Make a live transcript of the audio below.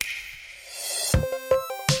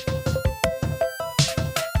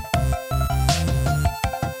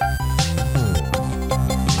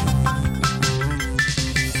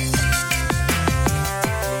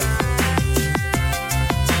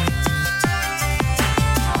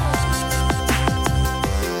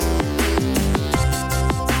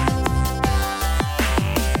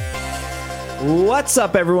What's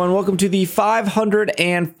up, everyone? Welcome to the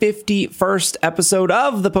 551st episode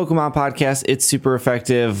of the Pokemon Podcast. It's super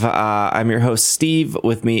effective. I'm your host, Steve.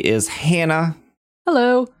 With me is Hannah.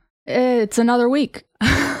 Hello. It's another week.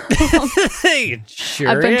 It sure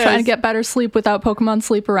I've been is. trying to get better sleep without Pokemon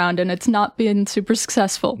Sleep around, and it's not been super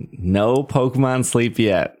successful. No Pokemon sleep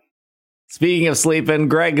yet. Speaking of sleeping,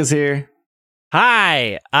 Greg is here.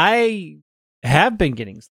 Hi, I have been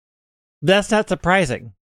getting sleep. That's not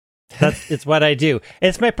surprising. It's what I do.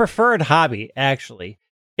 It's my preferred hobby, actually.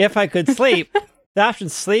 If I could sleep, the option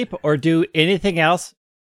sleep or do anything else,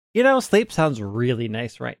 sleep sounds really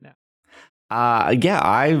nice right now.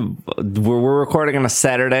 We're recording on a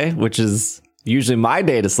Saturday, which is usually my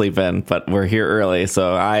day to sleep in, but we're here early,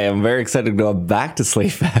 so I am very excited to go back to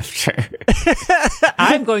sleep after.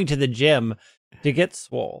 I'm going to the gym to get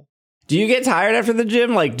swole. Do you get tired after the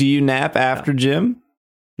gym? Like, do you nap after gym?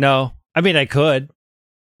 No, I mean, I could,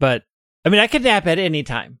 but I could nap at any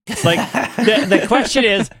time. Like, the question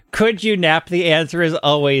is, could you nap? The answer is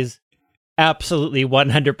always absolutely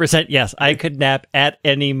 100% yes. I could nap at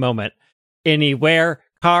any moment, anywhere,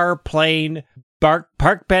 car, plane,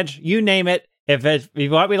 park bench, you name it. If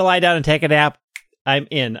you want me to lie down and take a nap, I'm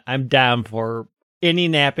in. I'm down for any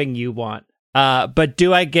napping you want. But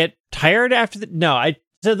do I get tired after no, I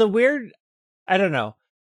don't know.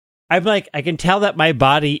 I'm like, I can tell that my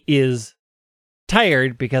body is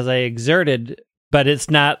tired because I exerted, but it's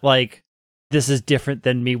not like this is different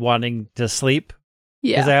than me wanting to sleep.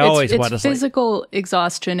 Yeah, because I always want to it's sleep. physical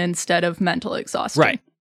exhaustion instead of mental exhaustion. Right.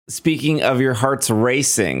 Speaking of your heart's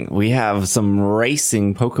racing, we have some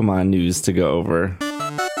racing Pokemon news to go over.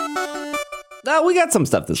 We got some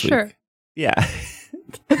stuff this week. Yeah.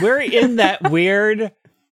 We're in that weird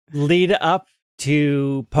lead up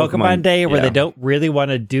to Pokemon Day where they don't really want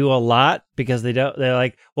to do a lot because they're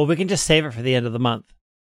like, well, we can just save it for the end of the month.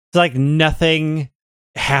 It's like nothing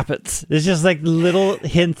happens. It's just like little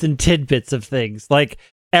hints and tidbits of things. Like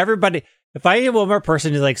everybody, if I am one more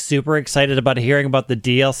person who's like super excited about hearing about the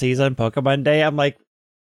DLCs on Pokemon Day, I'm like,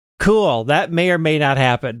 cool, that may or may not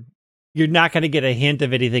happen. You're not going to get a hint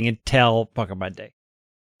of anything until Pokemon Day.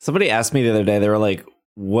 Somebody asked me the other day, they were like,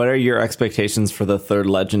 what are your expectations for the third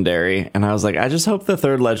legendary? And I was like, I just hope the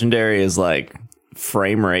third legendary is like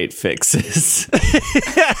frame rate fixes. This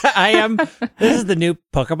is the new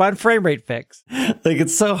Pokemon frame rate fix. Like,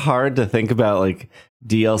 it's so hard to think about like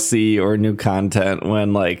DLC or new content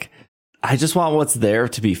when like, I just want what's there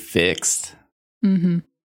to be fixed. Mm-hmm.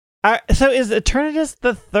 So is Eternatus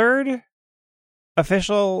the third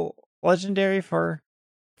official legendary for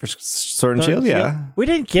Sword and Shield? Yeah. We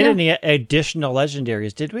didn't get any additional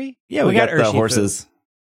legendaries, did we? Yeah, we got the Urshifu. horses.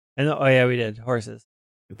 And we did. Horses.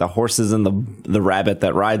 The horses and the rabbit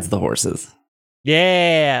that rides the horses.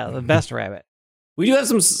 Yeah, the best rabbit. We do have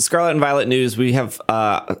some Scarlet and Violet news. We have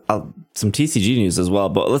some TCG news as well.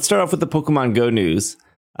 But let's start off with the Pokemon Go news.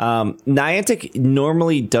 Niantic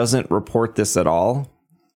normally doesn't report this at all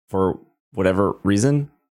for whatever reason.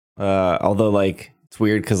 Although, like, it's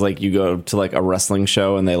weird because, like, you go to, like, a wrestling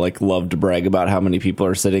show and they, like, love to brag about how many people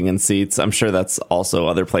are sitting in seats. I'm sure that's also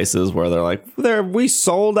other places where they're like, we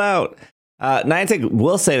sold out. Niantic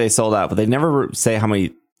will say they sold out, but they never say how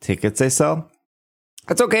many tickets they sell.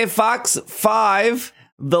 That's okay. Fox 5,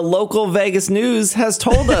 the local Vegas news, has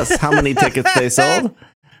told us how many tickets they sold.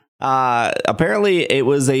 Apparently, it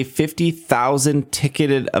was a 50,000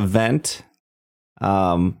 ticketed event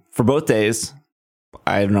for both days.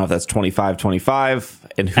 I don't know if that's 25,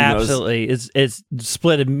 and who knows? Absolutely. It's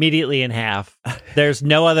split immediately in half. There's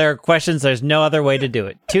no other questions. There's no other way to do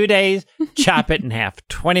it. 2 days, chop it in half.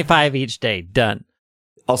 25 each day. Done.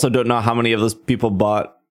 Also, don't know how many of those people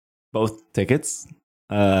bought both tickets.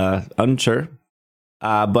 Unsure.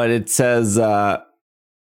 But it says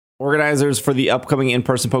organizers for the upcoming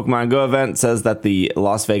in-person Pokemon Go event says that the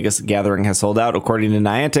Las Vegas gathering has sold out. According to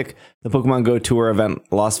Niantic, the Pokemon Go Tour event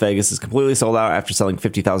Las Vegas is completely sold out after selling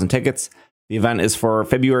 50,000 tickets. The event is for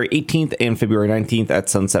February 18th and February 19th at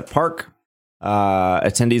Sunset Park.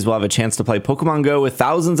 Attendees will have a chance to play Pokemon Go with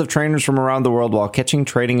thousands of trainers from around the world while catching,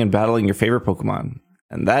 trading, and battling your favorite Pokemon.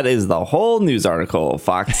 And that is the whole news article.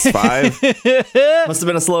 Fox 5. Must have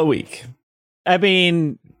been a slow week. I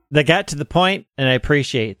mean, they got to the point, and I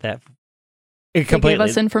appreciate that. They gave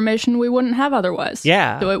us information we wouldn't have otherwise.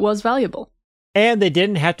 Yeah. So it was valuable. And they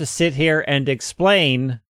didn't have to sit here and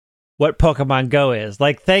explain what Pokemon Go is.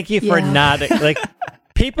 Like, thank you for not... Like,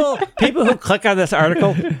 people who click on this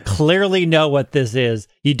article clearly know what this is.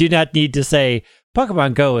 You do not need to say,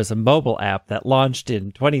 Pokemon Go is a mobile app that launched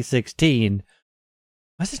in 2016.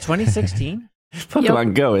 Was it 2016?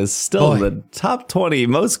 Pokemon Go is still in the top 20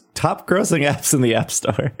 most top grossing apps in the App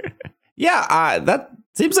Store. Yeah, that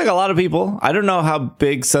seems like a lot of people. I don't know how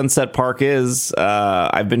big Sunset Park is.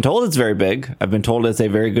 I've been told it's very big. I've been told it's a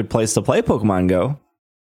very good place to play Pokemon Go.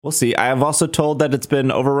 We'll see. I have also told that it's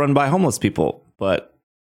been overrun by homeless people, but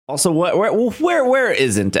also where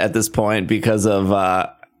isn't at this point because of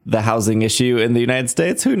the housing issue in the United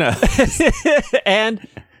States? Who knows? And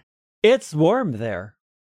it's warm there.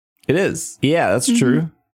 It is. Yeah, that's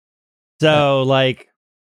true. So, like,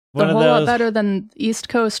 one a of whole those. lot better than East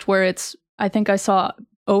Coast, where it's, I think I saw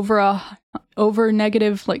over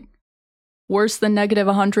negative, like worse than negative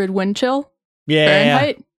 100 wind chill Yeah.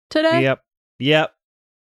 Fahrenheit today. Yep.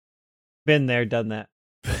 Been there, done that.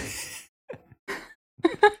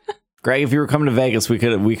 Greg, if you were coming to Vegas, we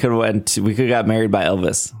could have got married by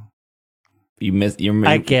Elvis. You're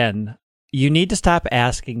Again, you need to stop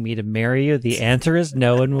asking me to marry you. The answer is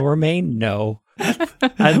no and will remain no.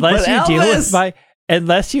 Unless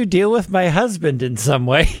you deal with my husband in some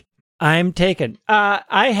way. I'm taken.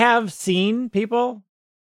 I have seen people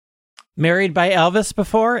married by Elvis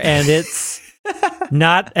before, and it's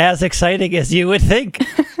not as exciting as you would think.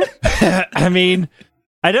 I mean,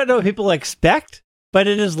 I don't know what people expect, but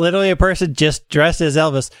it is literally a person just dressed as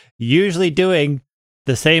Elvis, usually doing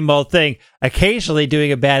the same old thing, occasionally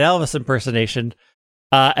doing a bad Elvis impersonation,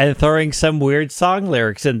 and throwing some weird song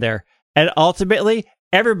lyrics in there. And ultimately,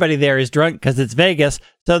 everybody there is drunk because it's Vegas,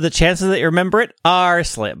 so the chances that you remember it are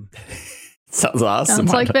slim. Sounds awesome.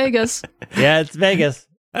 Sounds like Vegas. Yeah, it's Vegas.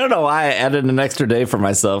 I don't know why I added an extra day for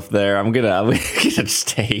myself there. I'm gonna just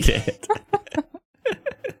hate it.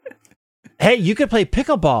 Hey, you could play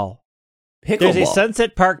pickleball. There's a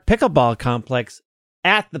Sunset Park pickleball complex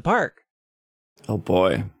at the park. Oh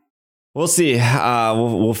boy, we'll see.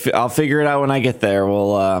 I'll figure it out when I get there.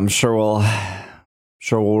 I'm sure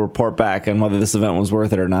we'll report back on whether this event was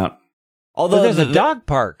worth it or not. Although there's a dog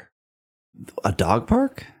park. A dog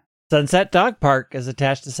park? Sunset Dog Park is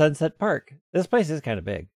attached to Sunset Park. This place is kind of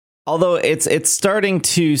big. Although it's starting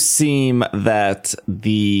to seem that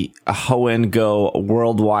the Hoenn Go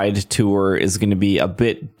worldwide tour is going to be a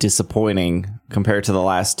bit disappointing compared to the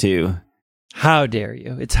last two. How dare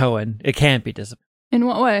you? It's Hoenn. It can't be disappointing. In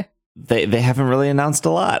what way? They haven't really announced a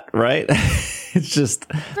lot, right? It's just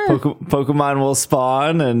Pokemon will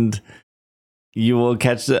spawn and you will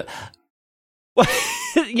catch the...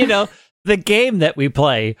 You know, the game that we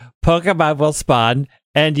play, Pokemon will spawn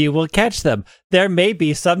and you will catch them. There may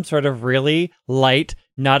be some sort of really light,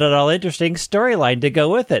 not at all interesting storyline to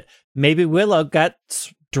go with it. Maybe Willow got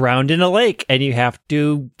drowned in a lake and you have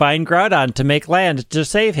to find Groudon to make land to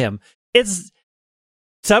save him.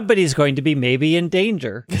 Somebody's going to be maybe in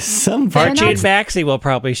danger. Archie and Maxie will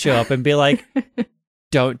probably show up and be like,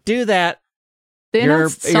 don't do that. They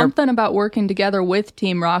announced something about working together with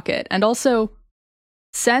Team Rocket. And also,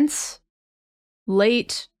 since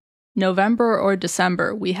late November or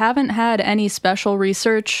December, we haven't had any special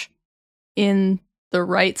research in the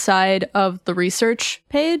right side of the research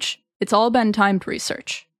page. It's all been timed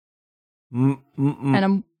research. And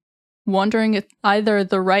I'm wondering if either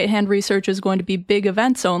the right-hand research is going to be big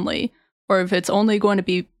events only, or if it's only going to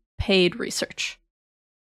be paid research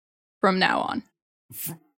from now on.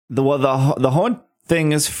 The Hoenn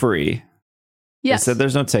thing is free. Yes. They said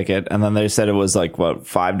there's no ticket, and then they said it was like, what,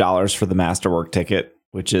 $5 for the Masterwork ticket,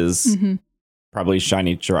 which is probably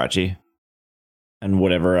Shiny Jirachi and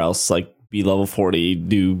whatever else, like be level 40,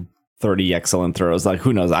 do 30 excellent throws. Like,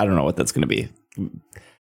 who knows? I don't know what that's going to be.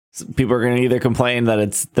 People are going to either complain that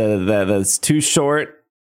it's too short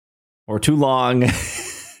or too long.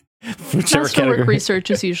 Masterwork research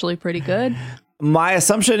is usually pretty good. My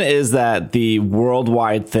assumption is that the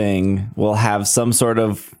worldwide thing will have some sort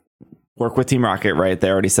of work with Team Rocket, right? They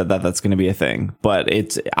already said that that's going to be a thing. But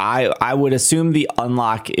I would assume the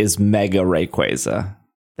unlock is Mega Rayquaza.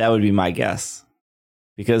 That would be my guess.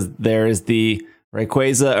 Because there is the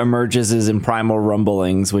Rayquaza emerges in Primal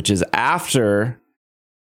Rumblings, which is after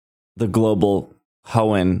the global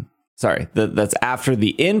Hoenn. Sorry, that's after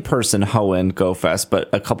the in-person Hoenn Go Fest, but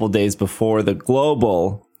a couple days before the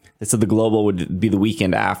global. They said the global would be the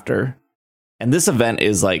weekend after. And this event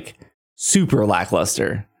is like super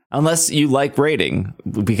lackluster. Unless you like raiding,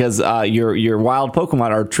 because your wild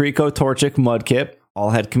Pokemon are Trico, Torchic, Mudkip, all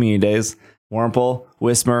had community days, Wurmple,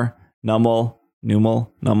 Whismur, Numel,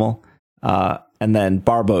 and then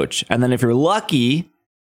Barboach. And then if you're lucky,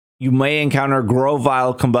 you may encounter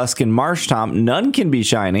Grovyle, Combuskin, Marshtomp. None can be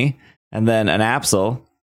shiny. And then an Absol.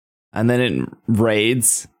 And then it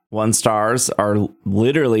raids. 1 stars are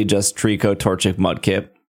literally just Trico, Torchic, Mudkip.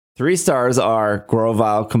 3 stars are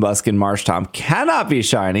Grovyle, Combusken, Marshtomp. Cannot be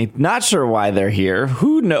shiny. Not sure why they're here.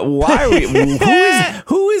 Who know? Why are we?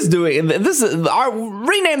 who is doing this?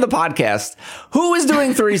 Rename the podcast. Who is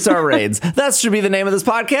doing 3-star raids? That should be the name of this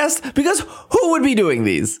podcast, because who would be doing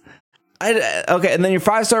these? Okay, and then your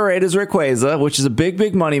 5-star raid is Rayquaza, which is a big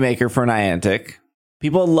moneymaker for Niantic.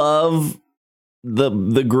 People love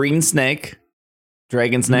the green snake.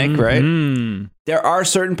 Dragon Snake, right? There are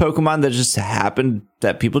certain Pokemon that just happen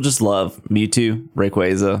that people just love. Mewtwo,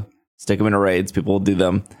 Rayquaza, stick them into raids. People will do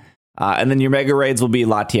them. And then your Mega Raids will be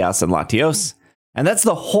Latias and Latios. And that's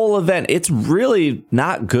the whole event. It's really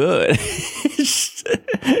not good. It's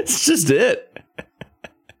just it.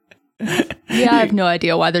 Yeah, I have no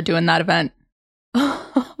idea why they're doing that event.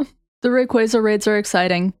 The Rayquaza raids are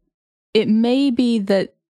exciting. It may be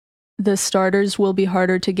that the starters will be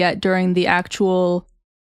harder to get during the actual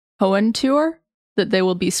Hoenn tour, that they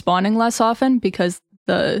will be spawning less often, because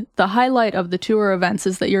the highlight of the tour events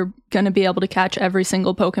is that you're going to be able to catch every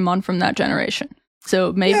single Pokemon from that generation.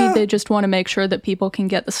 So maybe they just want to make sure that people can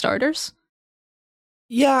get the starters.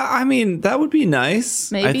 Yeah, I mean, that would be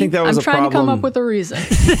nice. Maybe. I think that was I'm trying to come up with a reason.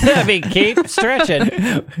 I mean, keep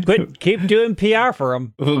stretching. Keep doing PR for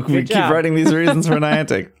them. We keep writing these reasons for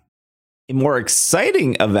Niantic. A more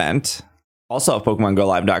exciting event, also at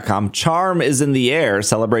PokemonGoLive.com, Charm is in the air.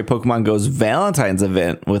 Celebrate Pokemon Go's Valentine's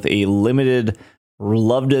event with a limited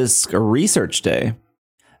Luvdisc Research Day.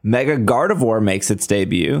 Mega Gardevoir makes its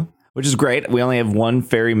debut, which is great. We only have one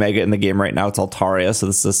Fairy Mega in the game right now. It's Altaria, so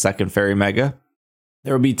this is the second Fairy Mega.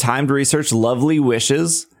 There will be timed research, Lovely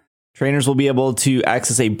Wishes. Trainers will be able to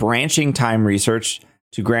access a branching time research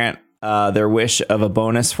to grant their wish of a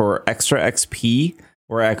bonus for extra XP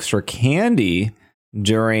or extra candy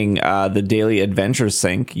during the daily adventure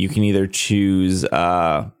sync. You can either choose,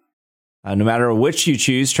 no matter which you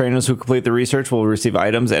choose, trainers who complete the research will receive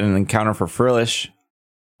items and an encounter for Frillish.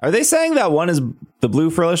 Are they saying that one is the blue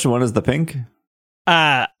Frillish and one is the pink?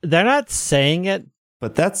 They're not saying it,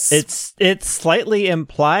 but that's it's slightly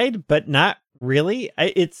implied, but not really.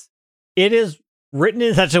 It is written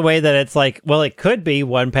in such a way that it's like, well, it could be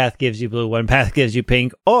one path gives you blue, one path gives you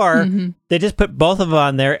pink, or they just put both of them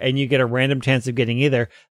on there and you get a random chance of getting either.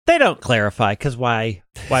 They don't clarify, because why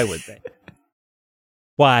would they?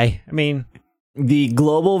 Why? I mean, the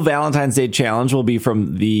Global Valentine's Day Challenge will be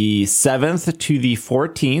from the 7th to the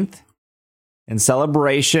 14th. In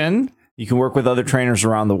celebration, you can work with other trainers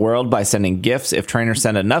around the world by sending gifts. If trainers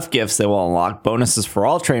send enough gifts, they will unlock bonuses for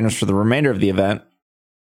all trainers for the remainder of the event.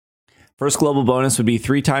 First global bonus would be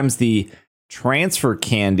 3 times the transfer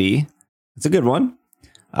candy. It's a good one.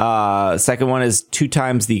 Second one is 2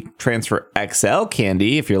 times the transfer XL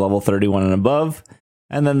candy if you're level 31 and above.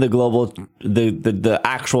 And then the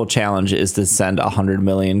actual challenge is to send 100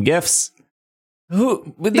 million gifts.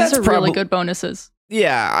 These are really good bonuses.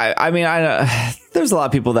 Yeah, I mean, there's a lot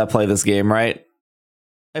of people that play this game, right?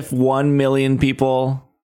 If 1 million people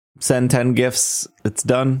send 10 gifts, it's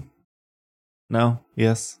done. No?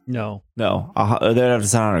 Yes? No. They'd have to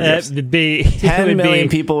send 100 gifts. 10 million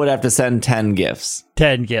people would have to send 10 gifts.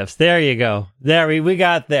 10 gifts. There you go. There we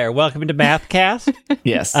got there. Welcome to Mathcast.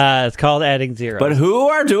 Yes. It's called Adding Zero. But who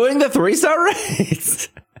are doing the 3-star raids?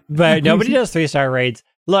 But nobody does 3-star raids.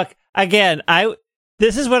 Look, again,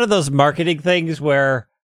 this is one of those marketing things where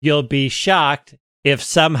you'll be shocked if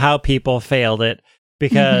somehow people failed it,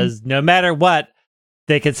 because no matter what,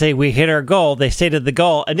 they can say, we hit our goal, they stated the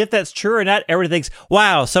goal. And if that's true or not, everybody thinks,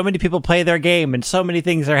 wow, so many people play their game and so many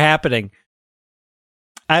things are happening.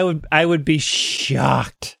 I would be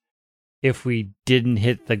shocked if we didn't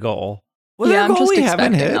hit the goal. Yeah, I'm just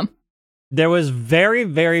expecting them. There was very,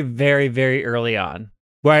 very, very, very early on,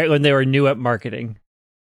 right when they were new at marketing.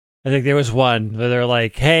 I think there was one where they're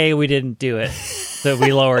like, hey, we didn't do it. So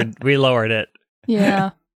we lowered it. Yeah,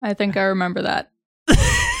 I think I remember that.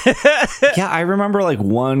 Yeah, I remember like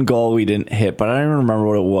one goal we didn't hit, but I don't even remember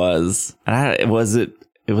what it was. It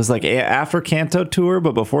was like after Kanto Tour,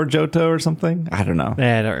 but before Johto or something. I don't know.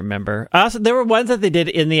 I don't remember. Also, there were ones that they did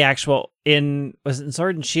in the actual was it in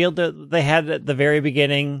Sword and Shield that they had at the very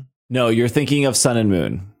beginning? No, you're thinking of Sun and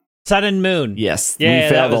Moon. Sun and Moon. Yes, we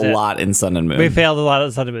failed a lot in Sun and Moon. We failed a lot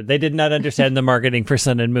in Sun and Moon. They did not understand the marketing for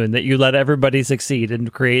Sun and Moon, that you let everybody succeed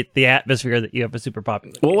and create the atmosphere that you have a super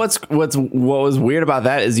popular game. Well, what was weird about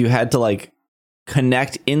that is you had to like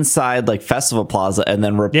connect inside like Festival Plaza and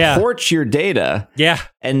then report your data. Yeah.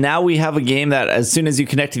 And now we have a game that as soon as you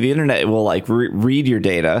connect to the internet, it will like read your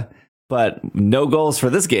data, but no goals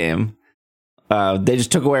for this game. They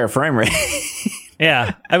just took away our frame rate.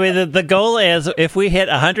 Yeah, I mean, the goal is if we hit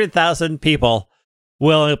 100,000 people,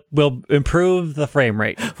 we'll improve the frame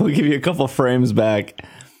rate. We'll give you a couple frames back.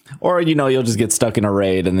 Or, you'll just get stuck in a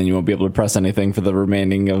raid and then you won't be able to press anything for the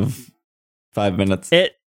remaining of 5 minutes.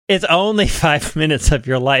 It's only 5 minutes of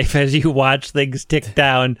your life as you watch things tick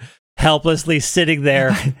down, helplessly sitting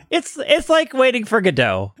there. It's like waiting for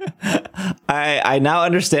Godot. I now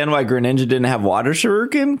understand why Greninja didn't have Water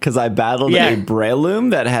Shuriken, because I battled a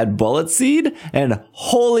Breloom that had Bullet Seed, and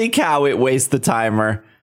holy cow, it wastes the timer.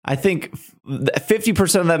 I think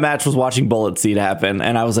 50% of that match was watching Bullet Seed happen,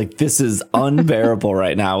 and I was like, this is unbearable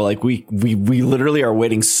right now. Like, we literally are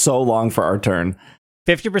waiting so long for our turn.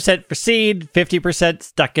 50% for Seed, 50%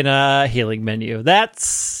 stuck in a healing menu.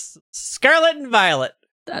 That's Scarlet and Violet.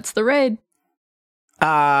 That's the raid.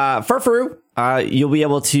 Furfrou, you'll be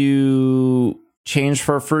able to change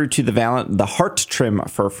Furfrou to the Heart Trim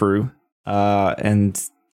Furfrou, and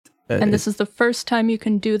this is the first time you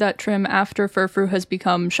can do that trim after Furfrou has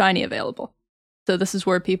become shiny available. So this is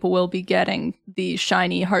where people will be getting the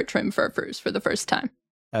shiny Heart Trim Furfrous for the first time.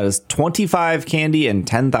 That is 25 candy and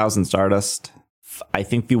 10,000 Stardust. I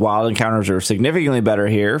think the wild encounters are significantly better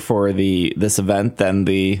here for this event than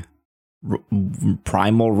the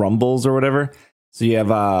Primal Rumbles or whatever. So you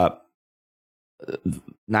have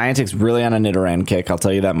Niantic's really on a Nidoran kick, I'll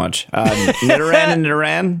tell you that much. Nidoran and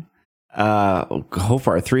Nidoran. Hope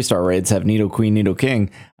our 3-star raids have Nidoqueen, Nidoking.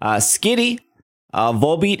 Skitty,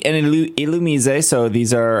 Volbeat, and Illumise. So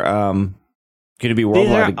these are going to be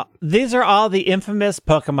worldwide. These are all the infamous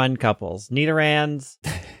Pokemon couples. Nidorans,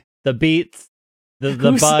 the Beats, the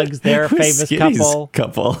Bugs, their famous couple.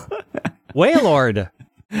 Wailord.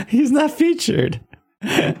 He's not featured.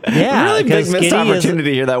 Yeah, really big missed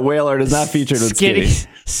opportunity here that Wailord is not featured with Skitty.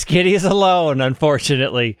 Skitty's alone,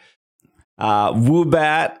 unfortunately.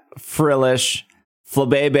 Woobat, Frillish,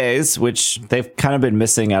 Flabébés, which they've kind of been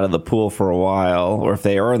missing out of the pool for a while, or if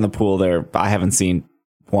they are in the pool, I haven't seen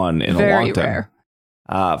one in a long time. Rare.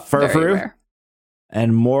 Furfrou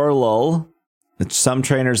and Morlul. Some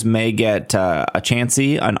trainers may get a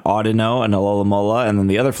Chansey, an Audino, and a Alomola, and then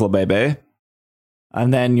the other Flabébé.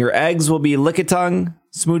 And then your eggs will be Lickitung,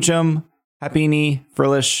 Smoochum, Happiny,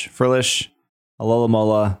 Frillish,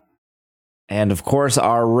 Alomola. And of course,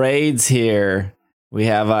 our raids here. We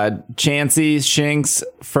have Chansey, Shinx,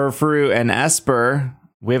 Furfrou, and Esper.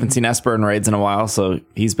 We haven't seen Esper in raids in a while, so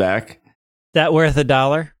he's back. That worth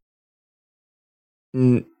 $1?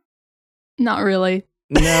 Not really.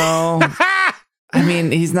 No. I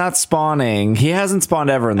mean, he's not spawning. He hasn't spawned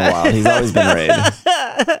ever in the wild. He's always been raid.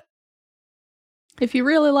 If you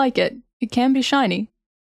really like it, it can be shiny.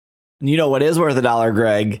 You know what is worth $1,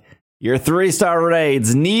 Greg? Your 3-star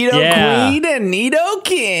raids, Nidoqueen and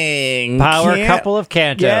Nidoking. Power couple of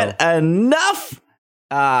Kanto. Get enough.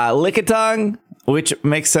 Lickitung, which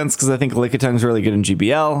makes sense because I think Lickitung's really good in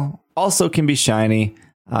GBL. Also can be shiny.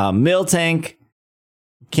 Miltank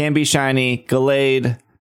can be shiny. Gallade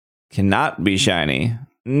cannot be shiny.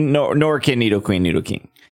 Nor can Nidoqueen, Nidoking.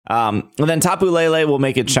 And then Tapu Lele will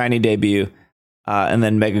make its shiny debut. And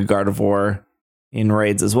then Mega Gardevoir in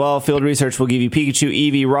raids as well. Field research will give you Pikachu,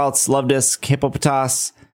 Eevee, Ralts, Luvdisc,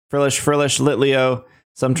 Hippopotas, Frillish, Litleo.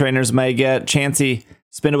 Some trainers may get Chansey,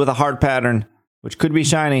 spin it with a heart pattern, which could be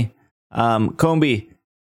shiny. Combee,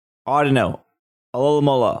 Audino,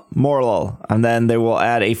 Alomola, Morlul. And then they will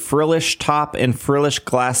add a Frillish top and Frillish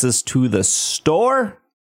glasses to the store.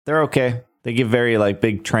 They're okay. They give very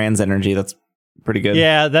big trans energy. That's pretty good.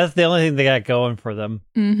 Yeah, that's the only thing they got going for them.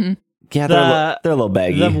 Mm-hmm. Yeah, they're a little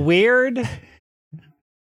baggy. The weird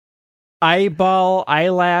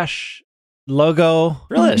eyelash logo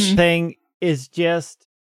thing is just...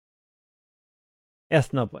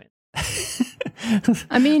 It's no bueno.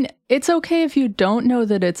 I mean, it's okay if you don't know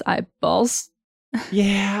that it's eyeballs.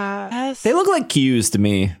 Yeah. They look like Qs to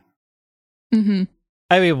me. Mm-hmm.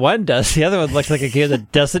 I mean, one does. The other one looks like a Q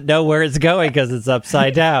that doesn't know where it's going because it's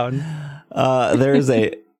upside down. There's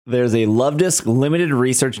a Luvdisc limited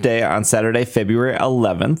research day on Saturday, February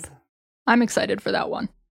 11th. I'm excited for that one.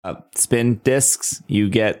 Spin discs. You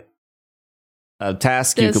get a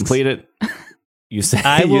task. Discs. You complete it. You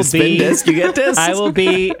say you spin disc. You get discs. I will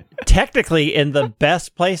be technically in the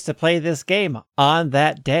best place to play this game on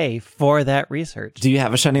that day for that research. Do you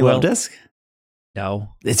have a shiny Luvdisc? No.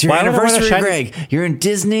 It's your anniversary, Greg. You're in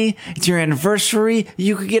Disney. It's your anniversary.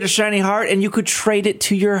 You could get a shiny heart and you could trade it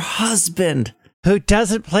to your husband. Who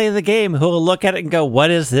doesn't play the game, who will look at it and go, what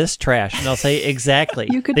is this trash? And I'll say, exactly.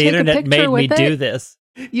 You could the take internet a picture made me with do it. this.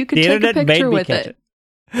 You could take a picture with it.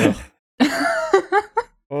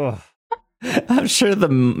 I'm sure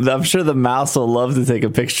the mouse will love to take a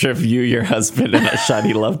picture of you, your husband, and a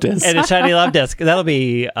shiny Luvdisc. And a shiny Luvdisc. That'll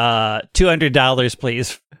be $200,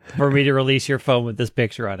 please, for me to release your phone with this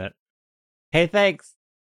picture on it. Hey, thanks.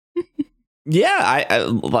 Yeah,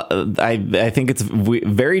 I think it's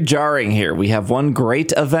very jarring here. We have one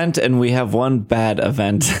great event and we have one bad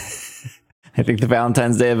event. I think the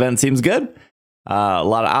Valentine's Day event seems good. A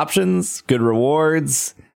lot of options, good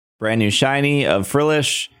rewards, brand new shiny of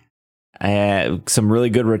Frillish, some really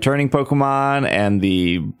good returning Pokemon, and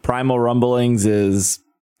the Primal Rumblings is,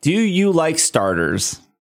 do you like starters?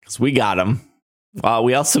 Because we got them.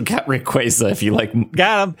 We also got Rayquaza. If you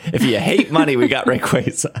got him. If you hate money, we got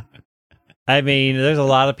Rayquaza. I mean, there's a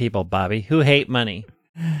lot of people, Bobby, who hate money.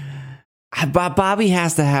 Bobby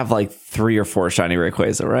has to have like 3 or 4 shiny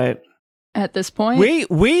Rayquaza, right? At this point,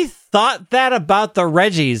 we thought that about the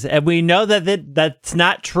Reggies, and we know that's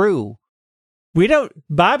not true. We don't.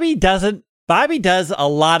 Bobby does a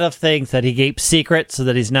lot of things that he keeps secret so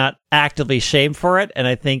that he's not actively shamed for it. And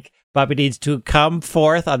I think Bobby needs to come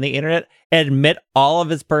forth on the internet, admit all of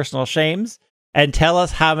his personal shames, and tell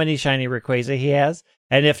us how many shiny Rayquaza he has,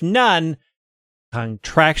 and if none,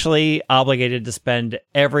 contractually obligated to spend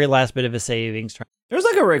every last bit of his savings. There was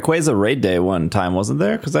like a Rayquaza raid day one time, wasn't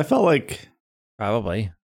there? Because I felt like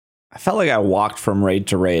I walked from raid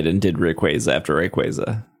to raid and did Rayquaza after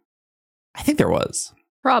Rayquaza. I think there was.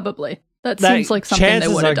 Probably. That seems like something they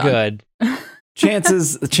would have done. Good.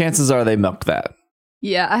 Chances are they milked that.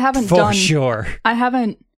 Yeah, I haven't for sure.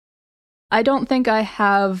 I don't think I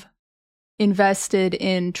have invested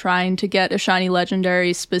in trying to get a shiny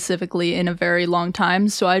legendary specifically in a very long time,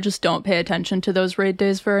 so I just don't pay attention to those raid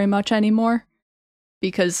days very much anymore.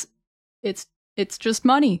 Because it's just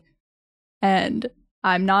money, and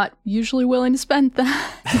I'm not usually willing to spend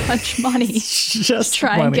that much money just to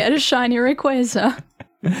try and get a shiny Rayquaza.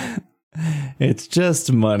 It's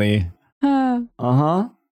just money. Uh-huh.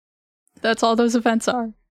 That's all those events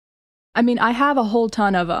are. I mean, I have a whole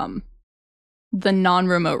ton of the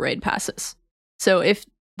non-remote raid passes. So if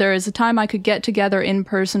there is a time I could get together in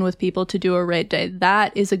person with people to do a raid day,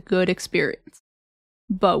 that is a good experience.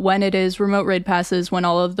 But when it is remote raid passes, when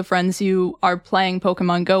all of the friends you are playing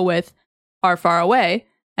Pokemon Go with are far away,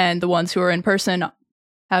 and the ones who are in person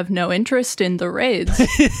have no interest in the raids,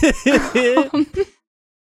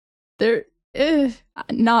 they're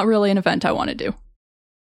not really an event I want to do.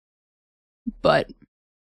 But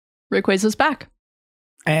Rayquaza's back.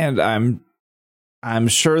 And I'm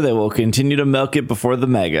sure they will continue to milk it before the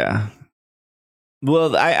Mega.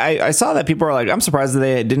 Well, I saw that people are like, I'm surprised that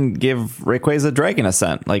they didn't give Rayquaza Dragon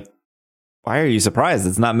Ascent. Like, why are you surprised?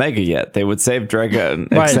 It's not Mega yet. They would save Dragon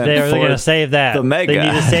Ascent. They're going to save that. The Mega. They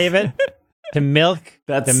need to save it to milk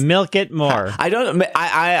it more.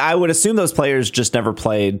 I would assume those players just never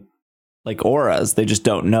played like auras. They just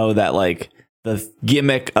don't know that like the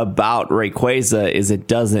gimmick about Rayquaza is it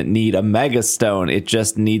doesn't need a Mega Stone. It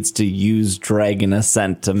just needs to use Dragon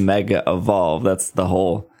Ascent to Mega Evolve. That's the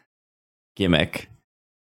whole gimmick.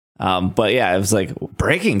 But yeah, it was like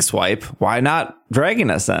Breaking Swipe. Why not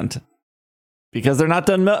Dragon Ascent? Because they're not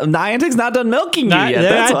done. Niantic's not done milking you yet.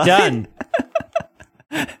 They're not done.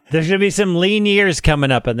 There's gonna be some lean years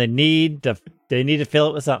coming up, and they need to fill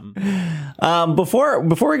it with something. Before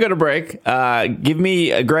we go to break, give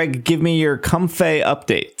me your Comfey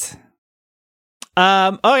update.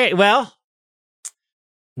 Okay, well,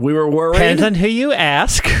 we were worried. Depends on who you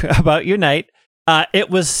ask about Unite. It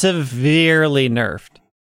was severely nerfed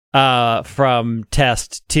from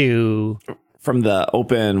test to from the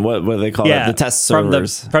open. What do they call it? The test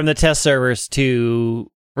servers. From the test servers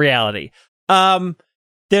to reality.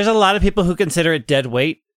 There's a lot of people who consider it dead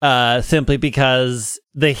weight. Simply because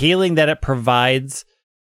the healing that it provides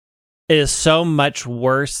is so much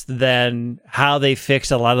worse than how they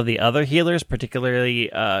fixed a lot of the other healers, particularly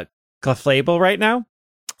Clefable right now.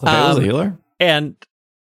 Clefable's a healer? And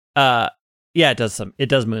yeah, it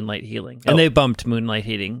does Moonlight healing. And they bumped Moonlight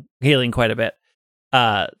healing quite a bit.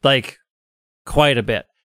 Quite a bit.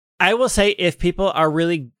 I will say if people are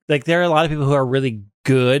really there are a lot of people who are really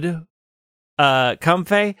good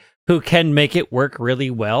Comfey who can make it work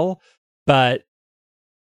really well, but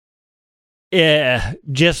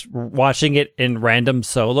just watching it in random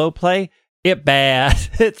solo play, it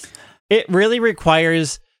really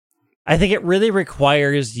requires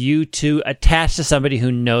you to attach to somebody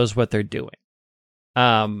who knows what they're doing.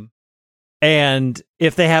 And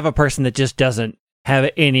if they have a person that just doesn't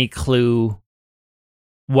have any clue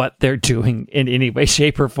what they're doing in any way,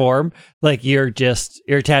 shape, or form, you're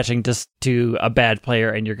attaching just to a bad player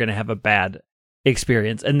and you're going to have a bad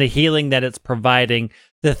experience. And the healing that it's providing,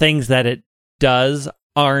 the things that it does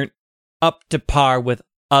aren't up to par with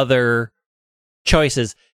other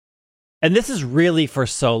choices. And this is really for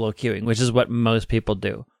solo queuing, which is what most people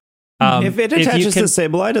do. If it attaches to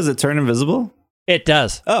Sableye, does it turn invisible? It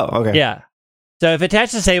does. Oh, okay. Yeah. So if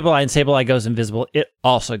attached to Sableye goes invisible, it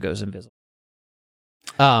also goes invisible.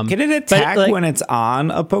 Can it attack when it's on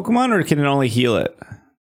a Pokemon, or can it only heal it?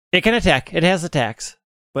 It can attack. It has attacks.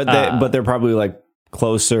 But they're probably like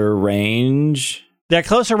closer range. They're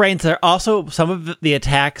closer range. They're also, some of the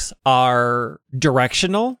attacks are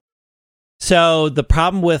directional. So the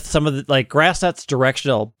problem with some of the, like Grass Knot's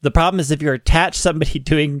directional, the problem is if you're attached to somebody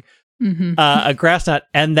doing a Grass Knot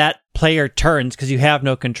and that player turns because you have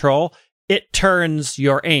no control, it turns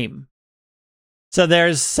your aim. So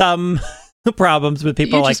there's some problems with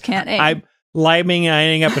people like, can't aim. I'm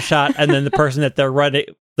lining up a shot, and then the person that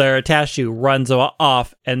they're attached to runs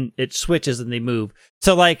off, and it switches and they move.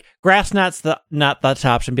 So like Grass Knot's not the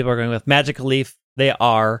option people are going with. Magical Leaf, they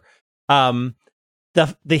are. The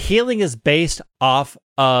healing is based off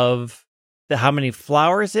of how many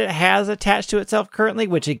flowers it has attached to itself currently,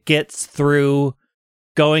 which it gets through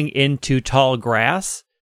going into tall grass.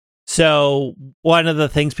 So one of the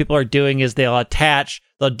things people are doing is they'll detach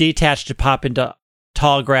to pop into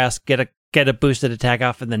tall grass, get a boosted attack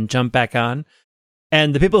off, and then jump back on.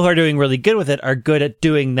 And the people who are doing really good with it are good at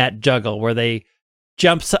doing that juggle where they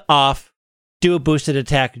jumps off, do a boosted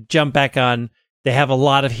attack, jump back on. They have a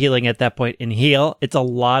lot of healing at that point and heal. It's a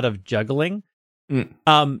lot of juggling.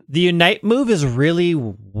 The Unite move is really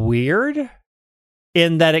weird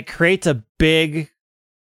in that it creates a big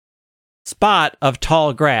spot of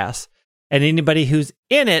tall grass, and anybody who's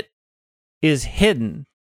in it is hidden.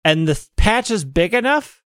 And the patch is big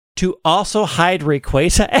enough to also hide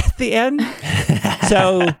Rayquaza at the end.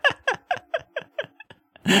 So,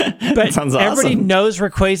 but sounds everybody awesome. knows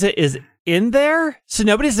Rayquaza is in there, so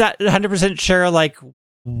nobody's not 100% sure, like,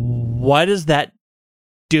 what is that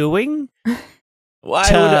doing?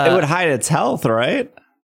 Well, it would hide its health, right?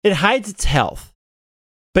 It hides its health,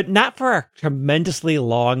 but not for a tremendously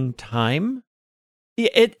long time.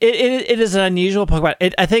 It is an unusual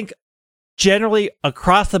Pokemon. I think generally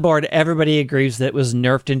across the board, everybody agrees that it was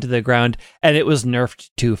nerfed into the ground, and it was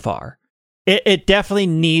nerfed too far. It definitely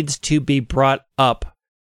needs to be brought up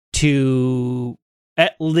to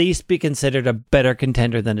at least be considered a better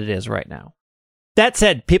contender than it is right now. That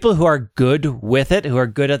said, people who are good with it, who are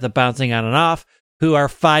good at the bouncing on and off, who are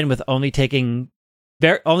fine with only taking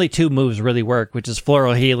only two moves really work, which is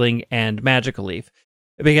Floral Healing and Magical Leaf,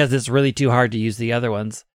 because it's really too hard to use the other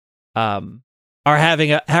ones, are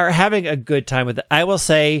having a good time with it. I will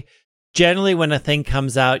say, generally, when a thing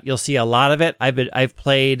comes out, you'll see a lot of it. I've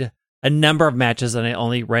played a number of matches and I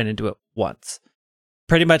only ran into it once.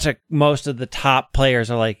 Pretty much most of the top players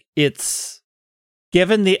are like, it's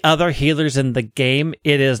given the other healers in the game,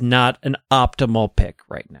 it is not an optimal pick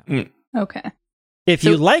right now. Okay. If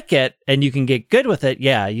you like it and you can get good with it,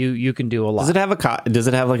 yeah, you can do a lot. Does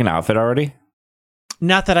it have like an outfit already?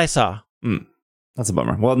 Not that I saw. That's a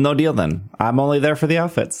bummer. Well, no deal then. I'm only there for the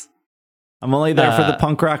outfits. I'm only there for the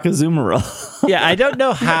punk rock Azumarill. Yeah, I don't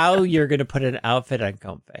know how you're going to put an outfit on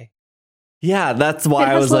Comfey. Yeah, that's why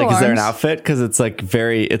I was like, is there an outfit? Because it's like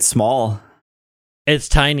it's small. It's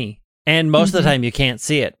tiny. And most of the time you can't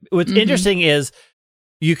see it. What's interesting is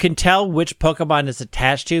you can tell which Pokemon it's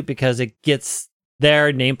attached to because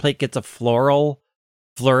their nameplate gets a floral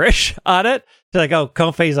flourish on it. So like, oh,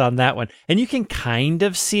 Comfey's on that one. And you can kind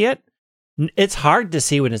of see it. It's hard to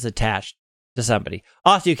see when it's attached to somebody.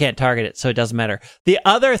 Also, you can't target it, so it doesn't matter. The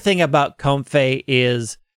other thing about Comfey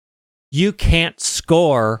is you can't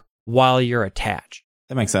score while you're attached.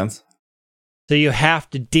 That makes sense. So you have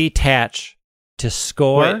to detach to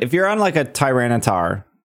score. Wait, if you're on like a Tyranitar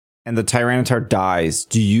and the Tyranitar dies,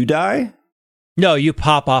 do you die? No, you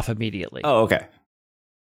pop off immediately. Oh, okay.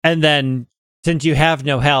 And then, since you have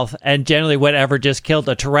no health, and generally whatever just killed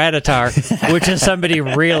a Tyranitar, which is somebody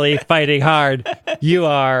really fighting hard, you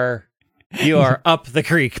are up the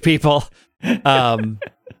creek, people.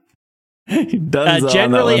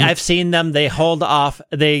 Generally, I've seen them. They hold off.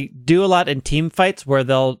 They do a lot in team fights where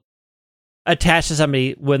they'll attach to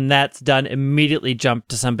somebody. When that's done, immediately jump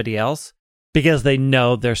to somebody else because they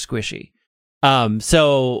know they're squishy.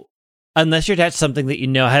 So unless you're attached to something that you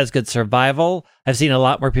know has good survival, I've seen a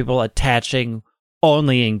lot more people attaching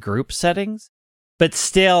only in group settings. But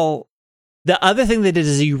still, the other thing they did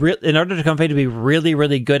is in order to Comfey to be really,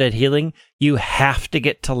 really good at healing, you have to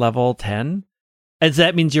get to level 10. And so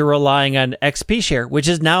that means you're relying on XP share, which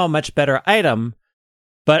is now a much better item,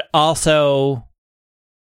 but also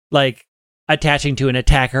like attaching to an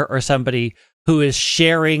attacker or somebody who is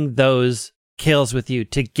sharing those kills with you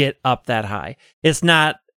to get up that high. It's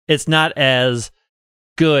not as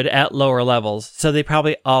good at lower levels. So they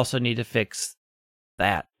probably also need to fix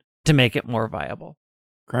that to make it more viable.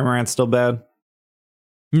 Cramorant's still bad?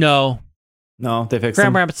 No, they fixed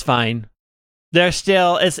him? Cramorant's fine. they're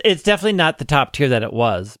still, it's definitely not the top tier that it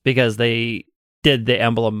was because they did the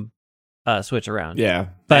emblem switch around. Yeah.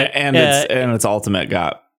 But and its ultimate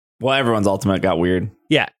everyone's ultimate got weird.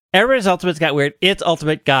 Yeah. Everyone's ultimate's got weird. Its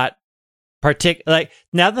ultimate got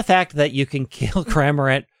now the fact that you can kill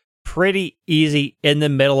Cramorant pretty easy in the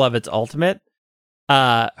middle of its ultimate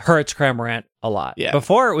hurts Cramorant a lot. Yeah.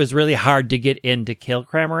 Before it was really hard to get in to kill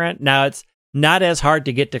Cramorant. Now it's not as hard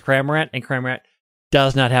to get to Cramorant, and Cramorant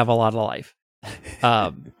does not have a lot of life.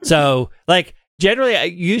 So like generally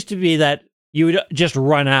it used to be that you would just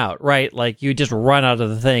run out, right? Like you just run out of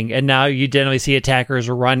the thing, and now you generally see attackers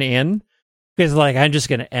run in because like I'm just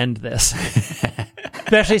going to end this.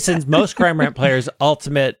 Especially since most Cramorant players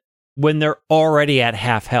ultimate when they're already at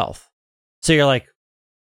half health. So you're like,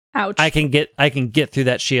 ouch. I can get through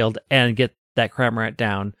that shield and get that Cramorant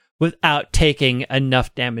down without taking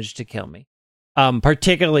enough damage to kill me.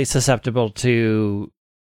 Particularly susceptible to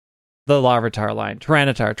the Larvitar line.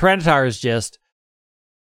 Tyranitar is just,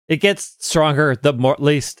 it gets stronger the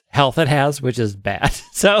least health it has, which is bad.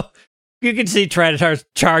 So you can see Tyranitar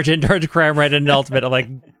charge in towards Cramorant and ultimate. I'm like,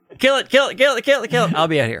 kill it. I'll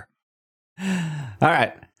be out here. All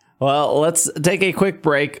right. Well, let's take a quick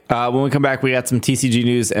break. When we come back, we got some TCG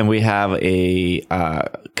news, and we have a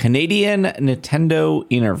Canadian Nintendo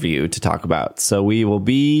interview to talk about. So we will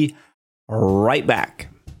be right back.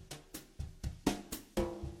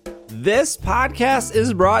 This podcast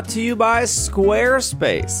is brought to you by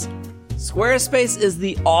Squarespace. Squarespace is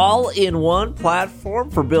the all-in-one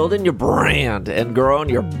platform for building your brand and growing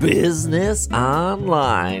your business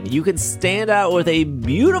online. You can stand out with a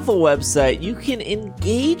beautiful website. You can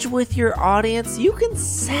engage with your audience. You can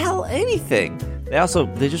sell anything.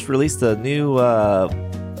 They just released a new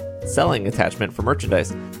selling attachment for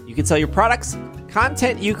merchandise. You can sell your products,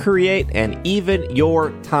 content you create, and even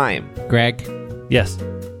your time. Greg? Yes.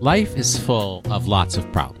 Life is full of lots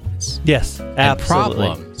of problems. Yes, absolutely.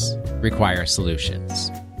 And problems require solutions.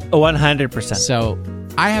 100%. So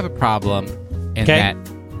I have a problem in that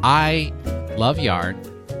I love yarn.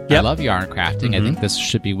 Yep. I love yarn crafting. I think this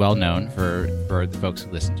should be well known for the folks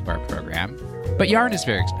who listen to our program. But yarn is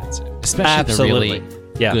very expensive, especially the really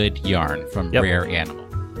good yarn from rare animal.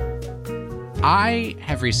 I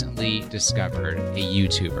have recently discovered a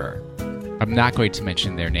YouTuber. I'm not going to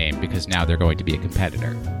mention their name because now they're going to be a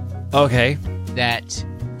competitor. Okay. That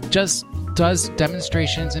just does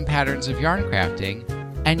demonstrations and patterns of yarn crafting,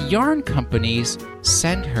 and yarn companies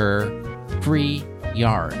send her free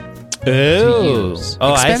yarn. Oh,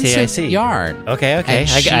 I see. Yarn. Okay. And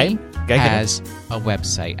she has a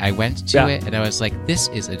website. I went to it and I was like, this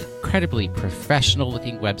is an incredibly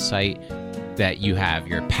professional-looking website that you have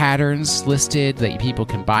your patterns listed, that people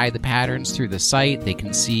can buy the patterns through the site. They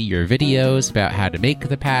can see your videos about how to make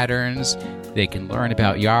the patterns. They can learn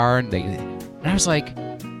about yarn. And I was like,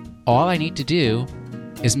 all I need to do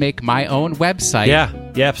is make my own website. Yeah,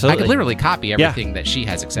 absolutely. I could literally copy everything that she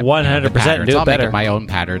has except 100%. Do it better. Make it my own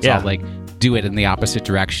patterns. Yeah. I'll do it in the opposite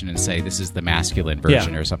direction and say this is the masculine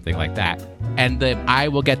version or something like that. And I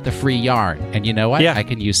will get the free yarn. And you know what? I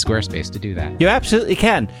can use Squarespace to do that. You absolutely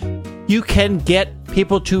can. You can get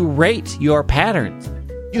people to rate your patterns.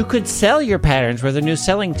 You could sell your patterns with the new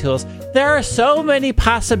selling tools. There are so many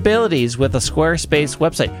possibilities with a Squarespace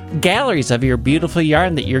website. Galleries of your beautiful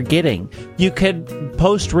yarn that you're getting. You could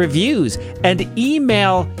post reviews and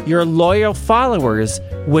email your loyal followers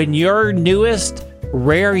when your newest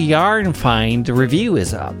rare yarn find review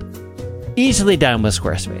is up. Easily done with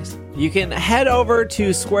Squarespace. You can head over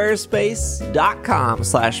to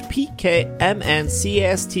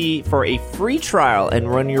squarespace.com/PKMNCAST for a free trial, and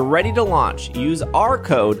when you're ready to launch, use our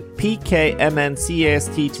code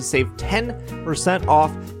PKMNCAST to save 10%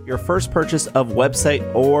 off your first purchase of website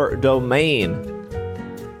or domain.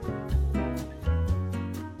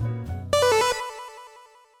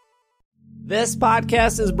 This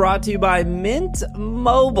podcast is brought to you by Mint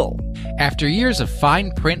Mobile. After years of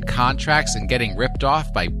fine print contracts and getting ripped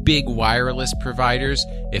off by big wireless providers,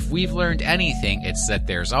 if we've learned anything, it's that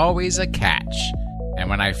there's always a catch. And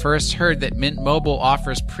when I first heard that Mint Mobile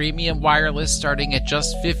offers premium wireless starting at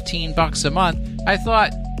just $15 a month, I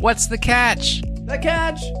thought, what's the catch? The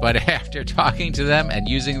catch! But after talking to them and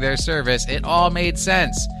using their service, it all made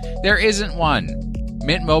sense. There isn't one.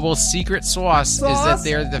 Mint Mobile's secret sauce is that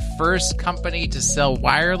they're the first company to sell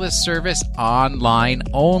wireless service online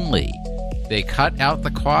only. They cut out the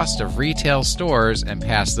cost of retail stores and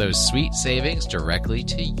pass those sweet savings directly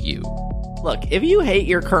to you. Look, if you hate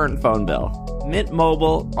your current phone bill, Mint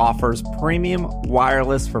Mobile offers premium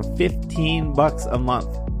wireless for $15 a month.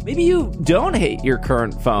 Maybe you don't hate your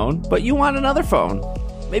current phone, but you want another phone.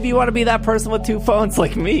 Maybe you want to be that person with two phones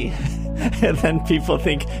like me. And then people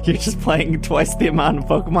think you're just playing twice the amount of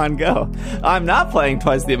Pokemon Go. I'm not playing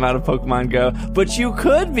twice the amount of Pokemon Go, but you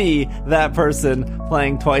could be that person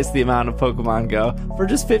playing twice the amount of Pokemon Go for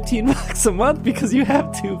just $15 a month because you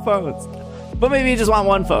have 2 phones. But maybe you just want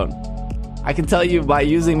 1 phone. I can tell you by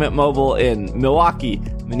using Mint Mobile in Milwaukee,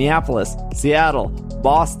 Minneapolis, Seattle,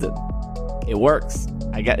 Boston, it works.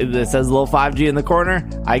 It says a little 5G in the corner.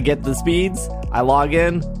 I get the speeds. I log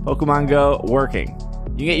in. Pokemon Go working.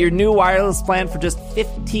 You get your new wireless plan for just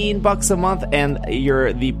 $15 a month, and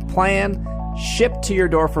the plan shipped to your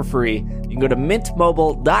door for free. You can go to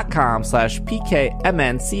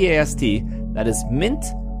mintmobile.com/PKMNCAST. That is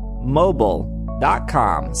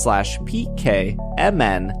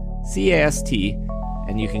mintmobile.com/PKMNCAST,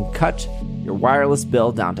 and you can cut your wireless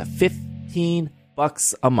bill down to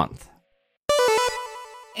 $15 a month.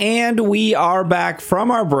 And we are back from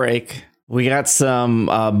our break. We got some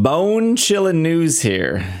bone-chilling news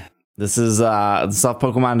here. This is off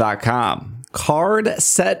Pokemon.com. Card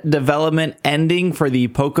set development ending for the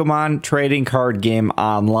Pokemon trading card game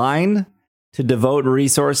online to devote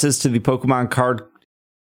resources to the Pokemon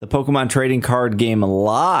trading card game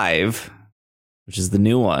live, which is the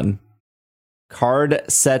new one. Card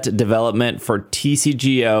set development for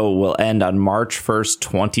TCGO will end on March 1st,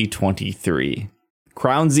 2023.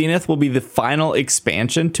 Crown Zenith will be the final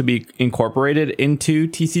expansion to be incorporated into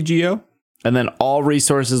TCGO, and then all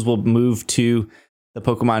resources will move to the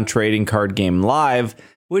Pokemon trading card game live,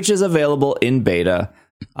 which is available in beta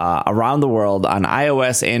around the world on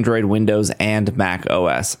iOS, Android, Windows, and Mac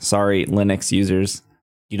OS. Sorry, Linux users,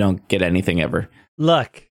 you don't get anything ever.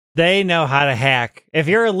 Look, they know how to hack. If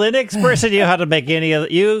you're a Linux person, you know how to make any of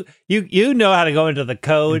you know how to go into the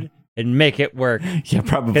code and make it work. Yeah,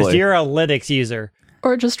 probably. Because you're a Linux user.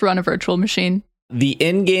 Or just run a virtual machine. The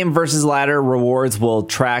in-game versus ladder rewards will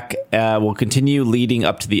continue leading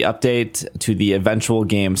up to the update to the eventual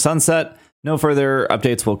game sunset. No further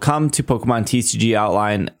updates will come to Pokemon TCG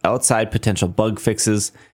Outline outside potential bug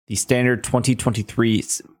fixes. The standard 2023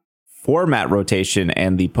 format rotation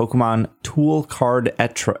and the Pokemon Tool Card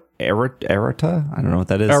errata? I don't know what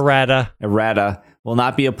that is. Errata will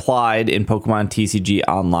not be applied in Pokemon TCG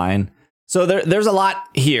Online. So there's a lot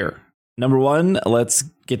here. Number one, let's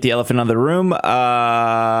get the elephant out of the room.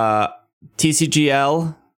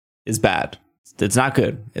 TCGL is bad. It's not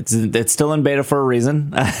good. It's still in beta for a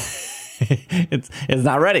reason. It's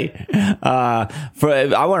not ready. I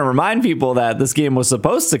want to remind people that this game was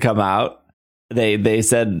supposed to come out. They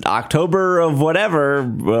said October of whatever,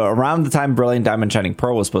 around the time Brilliant Diamond Shining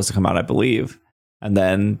Pearl was supposed to come out, I believe. And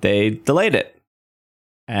then they delayed it.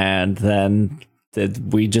 And then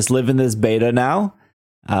we just live in this beta now.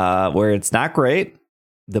 Where it's not great.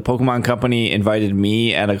 The Pokemon Company invited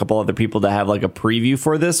me and a couple other people to have like a preview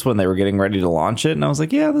for this when they were getting ready to launch it, and I was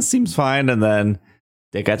like, yeah, this seems fine. And then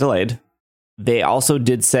it got delayed. They also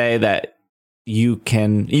did say that you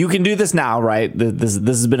can do this now, right? This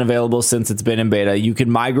has been available since it's been in beta. You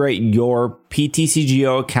can migrate your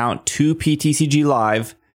PTCGO account to PTCG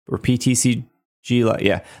Live or PTCG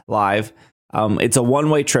Live. It's a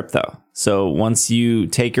one-way trip though. So once you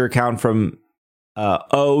take your account from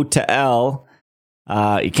O to L,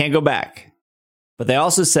 you can't go back. But they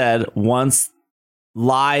also said once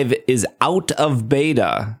Live is out of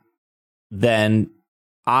beta, then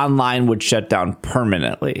online would shut down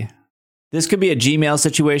permanently. This could be a Gmail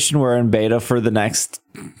situation where in beta for the next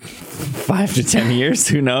 5 to 10 years,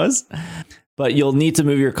 who knows? But you'll need to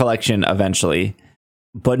move your collection eventually.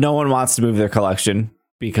 But no one wants to move their collection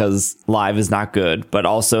because Live is not good. But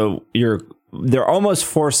also they're almost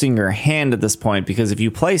forcing your hand at this point, because if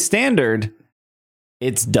you play standard,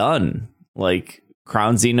 it's done. Like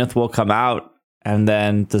Crown Zenith will come out, and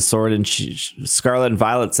then the Sword and Scarlet and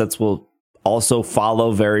Violet sets will also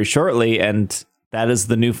follow very shortly, and that is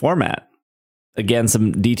the new format. Again,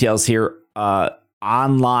 some details here.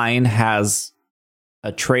 Online has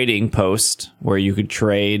a trading post where you could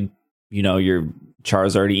trade, your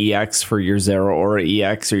Charizard EX for your Zeraora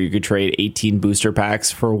EX, or you could trade 18 booster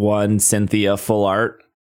packs for one Cynthia full art.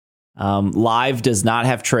 Live does not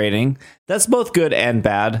have trading. That's both good and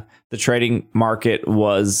bad. The trading market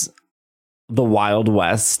was the Wild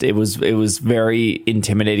West. It was very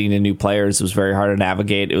intimidating to new players. It was very hard to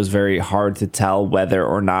navigate. It was very hard to tell whether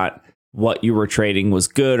or not what you were trading was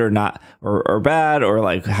good or not, or bad, or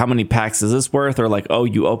like how many packs is this worth, or like, oh,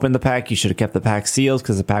 you opened the pack, you should have kept the pack sealed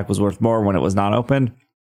because the pack was worth more when it was not open.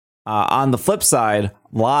 On the flip side,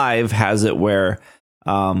 Live has it where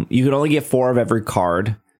you could only get 4 of every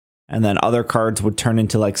card, and then other cards would turn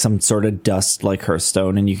into like some sort of dust like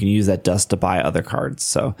Hearthstone, and you can use that dust to buy other cards.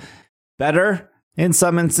 So better, In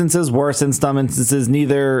some instances, worse. In some instances,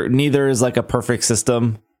 neither is like a perfect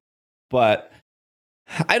system. But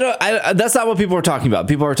that's not what people are talking about.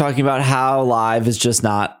 People are talking about how live is just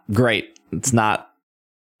not great. It's not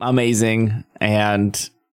amazing, and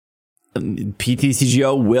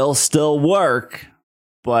PTCGO will still work,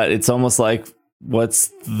 but it's almost like,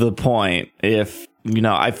 what's the point? If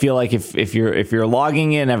I feel like if you're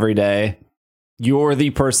logging in every day, you're the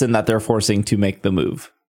person that they're forcing to make the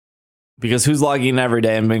move. Because who's logging in every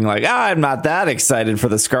day and being like, I'm not that excited for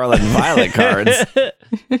the Scarlet and Violet cards.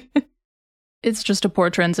 It's just a poor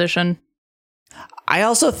transition. I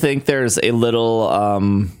also think there's a little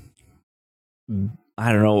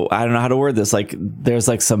I don't know how to word this. Like, there's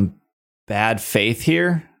like some bad faith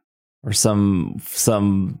here, or some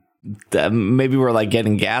maybe we're like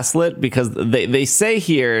getting gaslit, because they say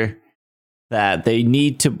here that they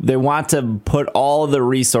want to put all the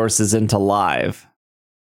resources into live,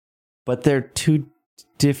 but they're two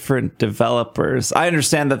different developers. I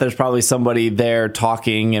understand that there's probably somebody there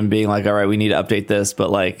talking and being like, all right, we need to update this,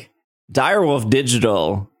 but like, Direwolf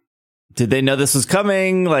Digital, did they know this was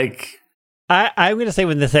coming? Like, I'm going to say,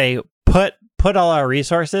 when they say put all our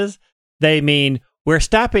resources, they mean we're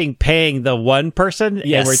stopping paying the one person,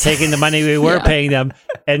 yes, and we're taking the money we were paying them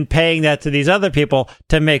and paying that to these other people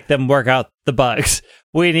to make them work out the bugs.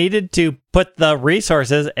 We needed to put the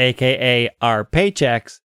resources, aka our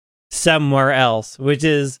paychecks, somewhere else, which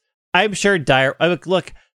is, I'm sure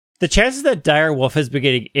look, the chances that Direwolf has been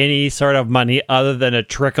getting any sort of money other than a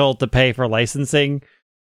trickle to pay for licensing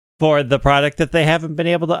for the product that they haven't been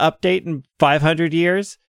able to update in 500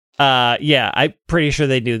 years, I'm pretty sure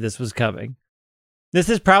they knew this was coming. This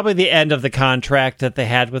is probably the end of the contract that they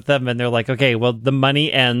had with them, and they're like, okay, well, the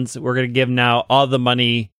money ends. We're going to give now all the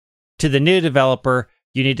money to the new developer.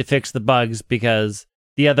 You need to fix the bugs because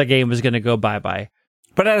the other game was going to go bye-bye.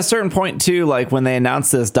 But at a certain point, too, like when they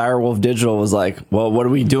announced this, Direwolf Digital was like, well, what are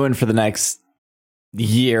we doing for the next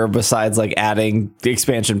year besides like adding the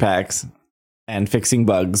expansion packs and fixing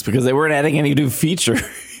bugs? Because they weren't adding any new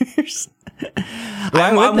features.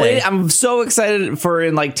 I'm so excited for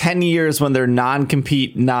in like 10 years when their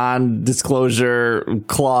non-compete, non-disclosure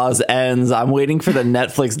clause ends. I'm waiting for the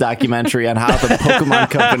Netflix documentary on how the Pokemon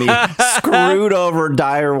Company screwed over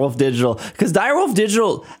Direwolf Digital. Because Direwolf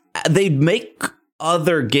Digital, they make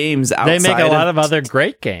other games outside. They make a lot of other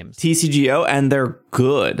great games. TCGO, and they're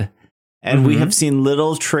good. And we have seen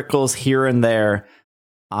little trickles here and there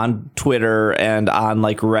on Twitter and on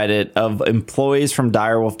like Reddit of employees from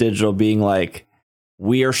Direwolf Digital being like,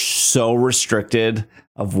 we are so restricted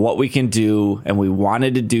of what we can do, and we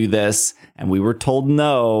wanted to do this, and we were told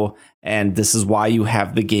no, and this is why you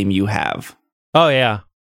have the game you have. Oh, yeah.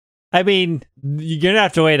 I mean, you're going to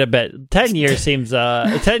have to wait a bit. 10 years seems,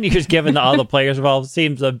 10 years given to all the players involved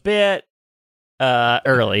seems a bit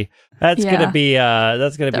early. That's going to be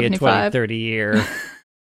a 20, 30 year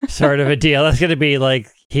sort of a deal. That's going to be like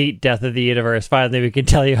Heat, Death of the Universe. Finally, we can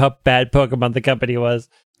tell you how bad Pokemon the company was.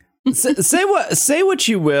 Say what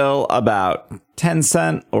you will about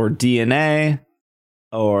Tencent or DNA,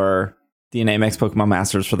 or DNA makes Pokemon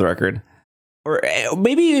Masters, for the record, or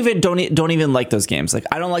maybe you even don't even like those games. Like,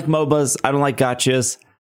 I don't like MOBAs, I don't like gachas.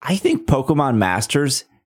 I think Pokemon Masters,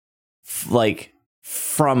 like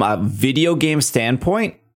from a video game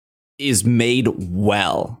standpoint, is made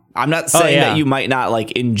well. I'm not saying that you might not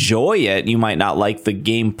like enjoy it, you might not like the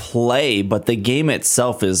gameplay, but the game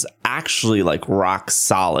itself is actually like rock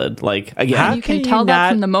solid. Like, again, you can tell that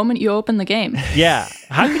from the moment you open the game. Yeah.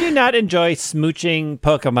 How can you not enjoy smooching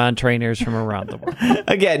Pokemon trainers from around the world?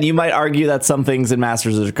 Again, you might argue that some things in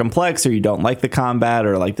Masters are complex, or you don't like the combat,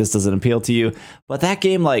 or like this doesn't appeal to you, but that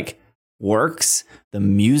game like works. The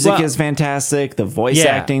music is fantastic. The voice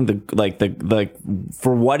acting, the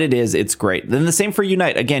for what it is, it's great. Then the same for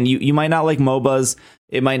Unite. Again, you might not like MOBAs.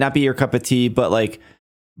 It might not be your cup of tea, but like,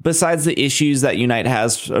 besides the issues that Unite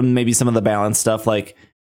has, maybe some of the balance stuff, like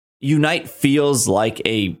Unite feels like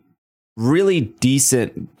a really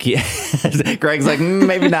decent. Greg's like,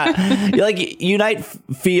 maybe not. Like, Unite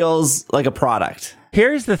feels like a product.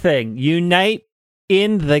 Here's the thing: Unite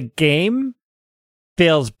in the game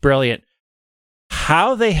feels brilliant.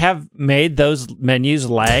 How they have made those menus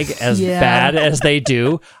lag as bad as they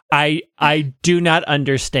do, I do not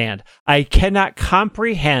understand. I cannot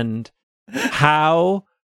comprehend how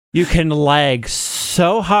you can lag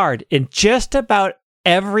so hard in just about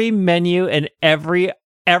every menu, and every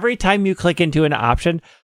time you click into an option,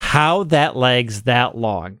 how that lags that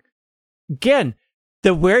long. Again,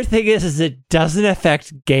 the weird thing is it doesn't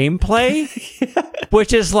affect gameplay,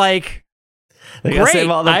 which is like, They gotta save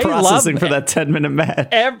all the processing for that 10-minute match.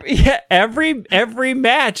 Every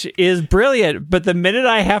match is brilliant, but the minute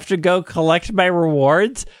I have to go collect my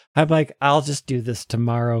rewards, I'm like, I'll just do this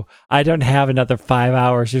tomorrow. I don't have another 5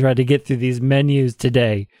 hours to try to get through these menus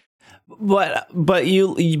today. But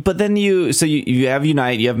then you have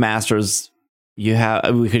Unite, you have Masters, we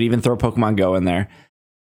could even throw Pokemon Go in there,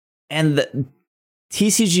 and the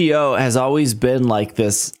TCGO has always been like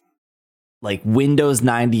this, like Windows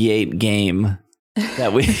 98 game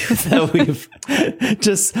that we've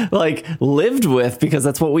just like lived with because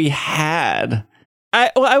that's what we had.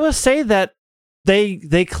 I will say that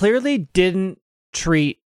they clearly didn't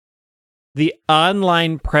treat the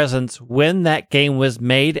online presence when that game was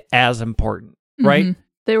made as important, right? Mm-hmm.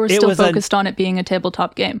 They were still focused on it being a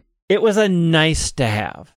tabletop game. It was a nice to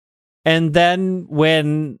have. And then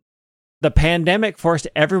when the pandemic forced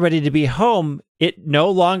everybody to be home, it no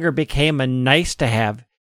longer became a nice to have.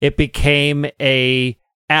 It became a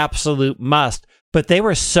absolute must. But they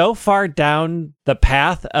were so far down the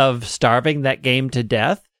path of starving that game to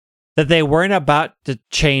death that they weren't about to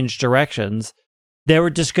change directions. They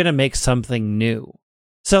were just going to make something new.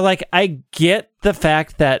 So, like, I get the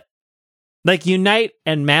fact that, like, Unite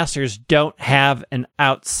and Masters don't have an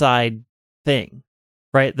outside thing,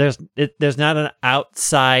 right? There's not an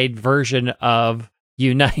outside version of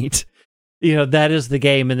Unite. You know, that is the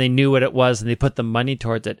game, and they knew what it was, and they put the money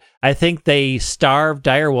towards it. I think they starved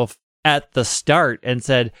Direwolf at the start and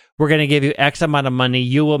said, we're going to give you X amount of money.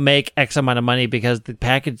 You will make X amount of money because the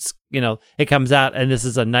package, you know, it comes out, and this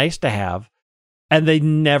is a nice to have. And they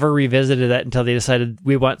never revisited that until they decided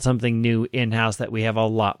we want something new in-house that we have a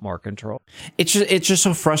lot more control. It's just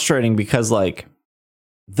so frustrating because, like,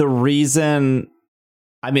 the reason,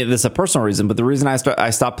 I mean, this is a personal reason, but the reason I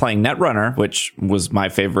stopped playing Netrunner, which was my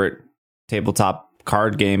favorite tabletop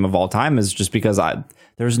card game of all time, is just because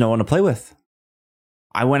there's no one to play with.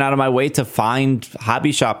 I went out of my way to find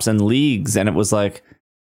hobby shops and leagues, and it was like,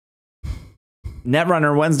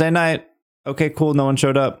 Netrunner Wednesday night. Okay, cool. No one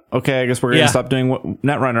showed up. Okay, I guess we're going to stop doing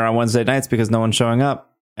Netrunner on Wednesday nights because no one's showing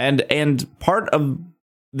up. And part of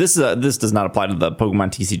this does not apply to the Pokemon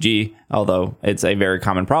TCG, although it's a very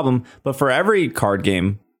common problem. But for every card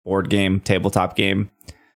game, board game, tabletop game,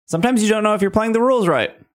 sometimes you don't know if you're playing the rules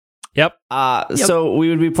right. Yep. So we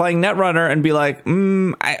would be playing Netrunner and be like,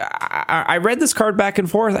 I read this card back and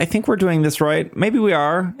forth. I think we're doing this right. Maybe we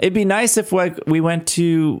are. It'd be nice if, like, we went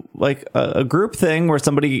to, like, a group thing where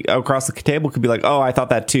somebody across the table could be like, oh, I thought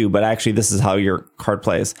that too, but actually this is how your card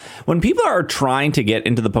plays. When people are trying to get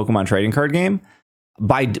into the Pokemon trading card game,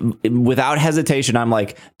 without hesitation, I'm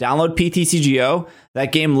like, download PTCGO.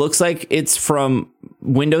 That game looks like it's from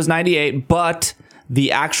Windows 98, but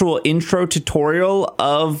the actual intro tutorial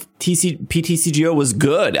of PTCGO was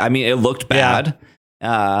good. I mean, it looked bad.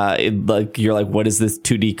 Yeah. You're like, what is this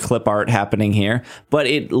 2D clip art happening here? But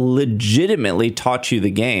it legitimately taught you the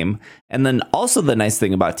game. And then also the nice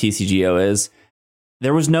thing about TCGO is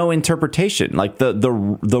there was no interpretation. Like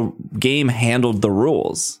the game handled the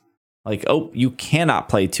rules. Like, oh, you cannot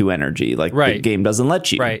play 2 energy. Like, right. The game doesn't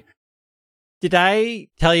let you. Right. Did I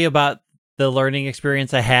tell you about the learning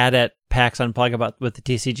experience I had at PAX Unplug with the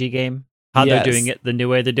TCG game? How they're doing it, the new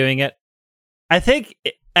way they're doing it? I think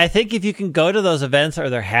if you can go to those events or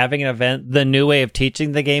they're having an event, the new way of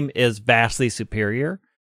teaching the game is vastly superior.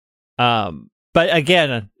 But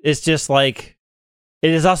again, it's just like, it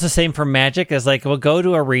is also the same for Magic as, like, we'll go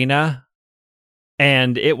to Arena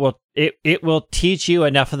and it will teach you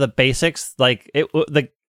enough of the basics. Like,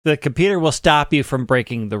 the computer will stop you from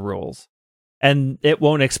breaking the rules. And it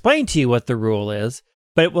won't explain to you what the rule is,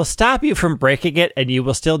 but it will stop you from breaking it, and you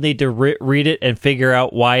will still need to read it and figure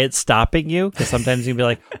out why it's stopping you. Because sometimes you'll be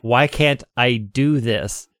like, why can't I do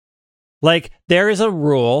this? Like, there is a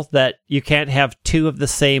rule that you can't have 2 of the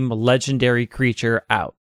same legendary creature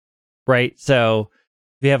out, right? So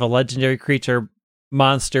if you have a legendary creature,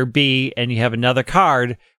 monster B, and you have another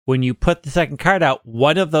card, when you put the second card out,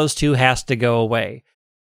 one of those 2 has to go away.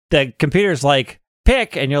 The computer's like,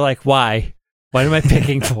 pick, and you're like, why? What am I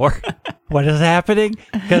picking for? What is happening?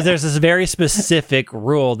 Because there's this very specific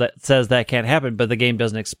rule that says that can't happen, but the game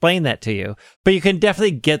doesn't explain that to you. But you can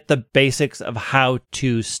definitely get the basics of how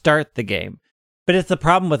to start the game. But it's the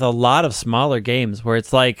problem with a lot of smaller games where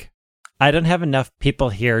it's like, I don't have enough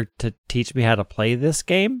people here to teach me how to play this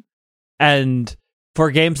game. And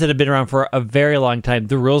for games that have been around for a very long time,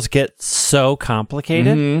 the rules get so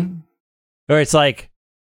complicated. Mm-hmm. Where it's like,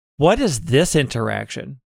 what is this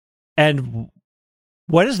interaction? And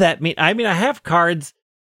what does that mean? I mean, I have cards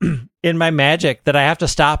in my Magic that I have to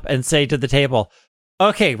stop and say to the table,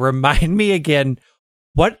 okay, remind me again,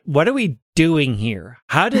 what do we doing here?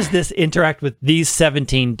 How does this interact with these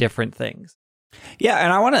 17 different things? Yeah,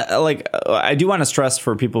 and I do want to stress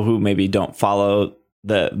for people who maybe don't follow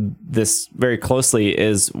this very closely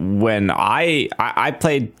is when I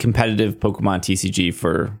played competitive Pokemon TCG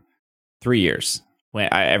for 3 years.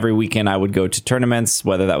 Every weekend I would go to tournaments,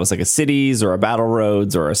 whether that was like a cities or a battle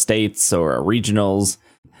roads or a states or a regionals.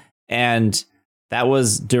 And that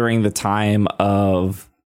was during the time of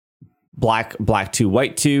Black 2,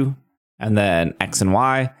 White 2, and then X and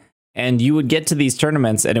Y. And you would get to these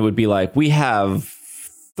tournaments and it would be like, we have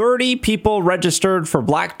 30 people registered for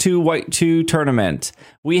Black 2, White 2 tournament.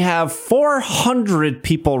 We have 400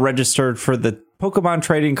 people registered for the Pokemon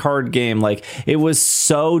trading card game. Like, it was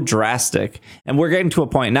so drastic. And we're getting to a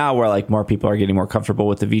point now where like more people are getting more comfortable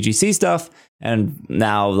with the VGC stuff. And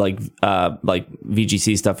now like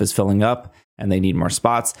VGC stuff is filling up and they need more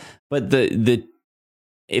spots. But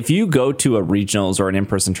if you go to a regionals or an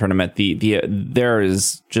in-person tournament, there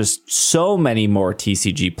is just so many more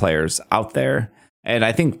TCG players out there. And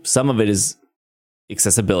I think some of it is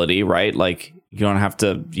accessibility, right? Like, you don't have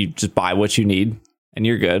to, you just buy what you need and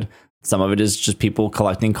you're good. Some of it is just people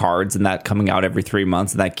collecting cards and that coming out every 3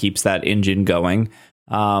 months, and that keeps that engine going.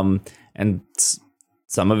 And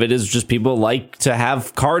some of it is just people like to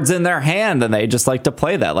have cards in their hand and they just like to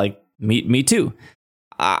play that. Like me too.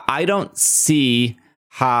 I don't see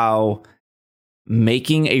how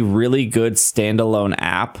making a really good standalone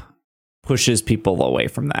app pushes people away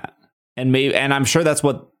from that. And I'm sure that's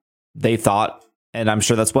what they thought. And I'm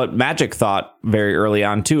sure that's what Magic thought very early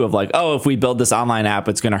on too, of like, oh, if we build this online app,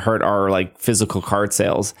 it's going to hurt our like physical card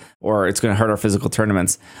sales, or it's going to hurt our physical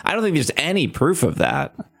tournaments. I don't think there's any proof of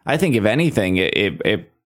that. I think if anything, it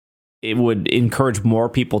would encourage more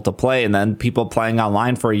people to play, and then people playing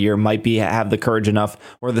online for a year might have the courage enough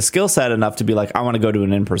or the skill set enough to be like, I want to go to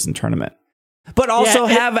an in-person tournament, but also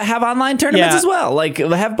have online tournaments as well. Like,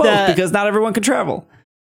 have both, because not everyone can travel.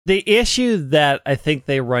 The issue that I think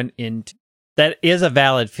they run into, that is a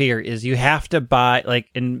valid fear, is you have to buy, like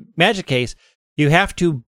in Magic case, you have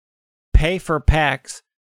to pay for packs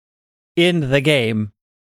in the game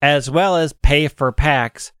as well as pay for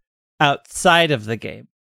packs outside of the game.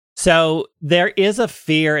 So there is a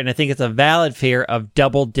fear, and I think it's a valid fear, of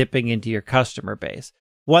double dipping into your customer base.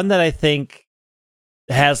 One that I think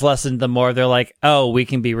has lessened the more they're like, oh, we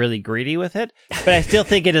can be really greedy with it. But I still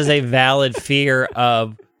think it is a valid fear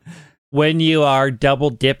of when you are double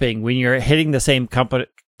dipping, when you're hitting the same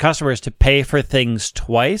customers to pay for things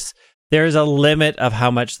twice, there's a limit of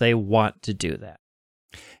how much they want to do that.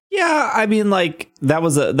 Yeah, I mean, like that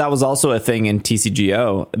was also a thing in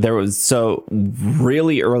TCGO. There was, so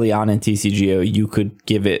really early on in TCGO, you could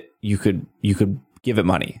give it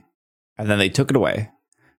money, and then they took it away.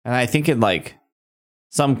 And I think in like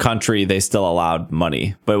some country they still allowed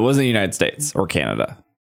money, but it wasn't the United States or Canada.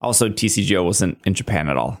 Also, TCGO wasn't in Japan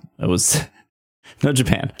at all. It was no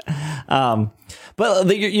Japan.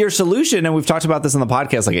 But your solution, and we've talked about this on the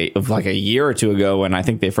podcast like a year or two ago when I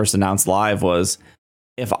think they first announced live, was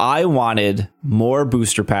if I wanted more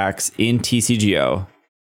booster packs in TCGO,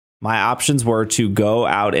 my options were to go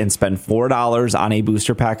out and spend $4 on a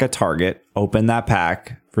booster pack at Target, open that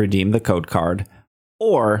pack, redeem the code card,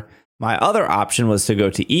 or my other option was to go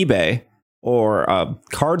to eBay or a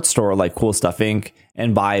card store like Cool Stuff Inc.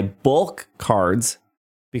 and buy bulk cards,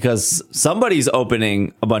 because somebody's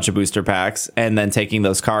opening a bunch of booster packs and then taking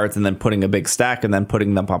those cards and then putting a big stack and then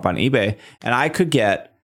putting them up on eBay. And I could get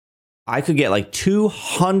like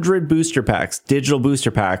 200 booster packs, digital booster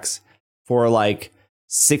packs, for like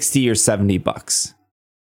 $60 or $70.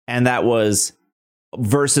 And that was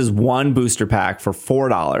versus one booster pack for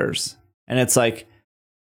 $4. And it's like,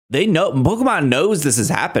 they know, Pokemon knows this is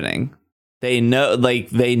happening. They know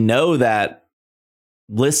that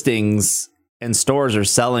listings and stores are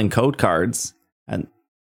selling code cards. And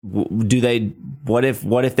what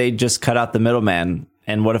if they just cut out the middleman?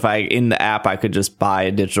 And what if in the app I could just buy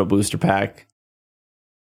a digital booster pack?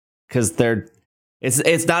 Because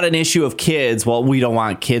it's not an issue of kids. Well, we don't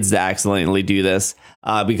want kids to accidentally do this,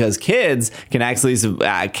 because kids can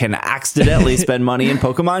accidentally spend money in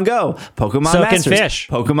Pokemon Go, Pokemon Masters, can fish,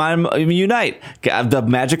 Pokemon Unite, the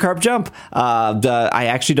Magikarp Jump. I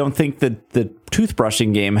actually don't think that the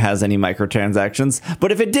toothbrushing game has any microtransactions, but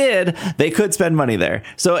if it did, they could spend money there.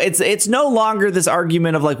 So it's no longer this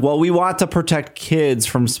argument of like, well, we want to protect kids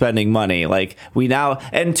from spending money. Like, we now,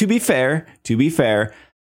 and to be fair,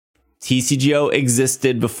 TCGO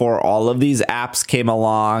existed before all of these apps came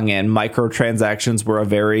along, and microtransactions were a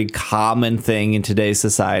very common thing in today's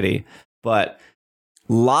society. But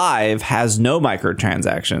Live has no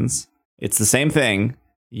microtransactions. It's the same thing.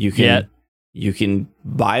 You can you can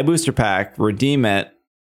buy a booster pack, redeem it.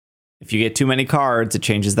 If you get too many cards, it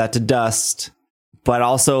changes that to dust. But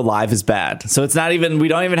also live is bad. So it's not even, we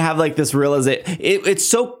don't even have like this realization. It's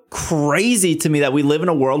so crazy to me that we live in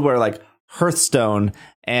a world where like Hearthstone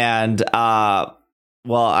and, I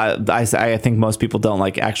think most people don't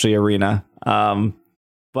like actually Arena.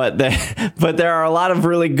 But there are a lot of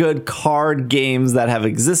really good card games that have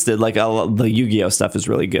existed. Like the Yu-Gi-Oh stuff is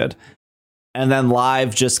really good. And then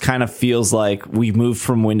live just kind of feels like we moved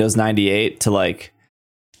from Windows 98 to like,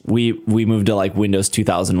 we moved to like Windows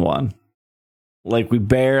 2001. Like we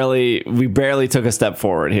barely took a step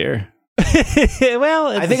forward here. Well,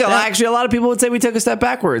 I think actually a lot of people would say we took a step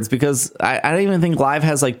backwards because I don't even think live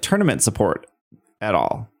has like tournament support at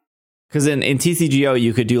all. Because in TCGO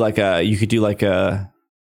you could do like a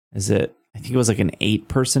I think it was like an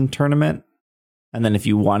 8-person tournament, and then if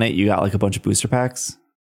you won it, you got like a bunch of booster packs.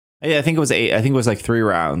 Yeah, I think it was 8. I think it was like 3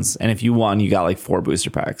 rounds, and if you won, you got like 4 booster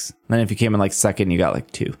packs. And then if you came in like second, you got like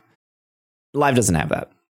 2. Live doesn't have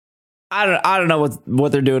that. I don't know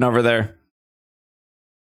what they're doing over there.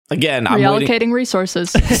 Again, reallocating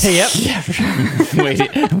resources. Yep.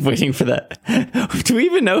 I'm waiting for that. Do we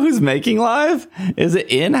even know who's making live? Is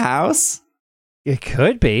it in-house? It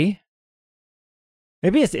could be.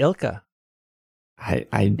 Maybe it's Ilka.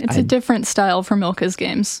 It's a different style from Ilka's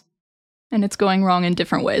games, and it's going wrong in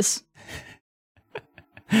different ways.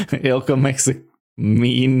 Ilka makes a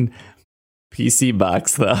mean PC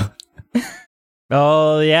box, though.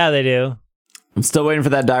 Oh, yeah, they do. I'm still waiting for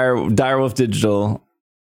that Direwolf Digital.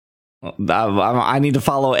 I need to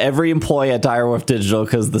follow every employee at Direwolf Digital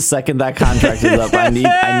because the second that contract is up,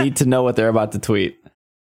 I need to know what they're about to tweet.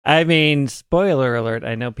 I mean, spoiler alert,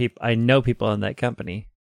 I know people in that company.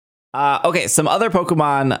 Okay, some other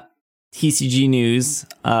Pokemon TCG news.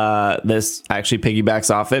 This actually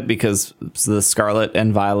piggybacks off it because the Scarlet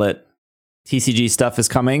and Violet TCG stuff is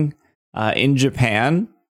coming in Japan.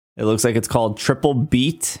 It looks like it's called Triple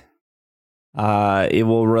Beat. It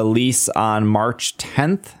will release on March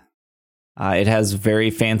 10th. It has very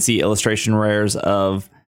fancy illustration rares of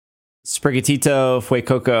Sprigatito,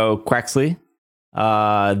 Fuecoco, Quaxley.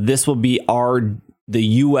 This will be the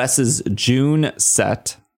US's June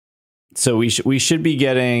set. So we should be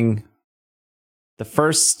getting the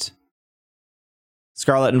first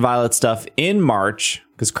Scarlet and Violet stuff in March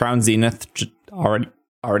because Crown Zenith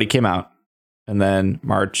already came out. And then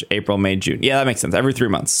March, April, May, June. Yeah, that makes sense. Every 3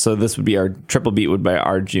 months. So this would be our Triple Beat would be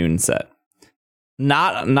our June set.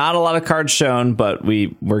 Not a lot of cards shown, but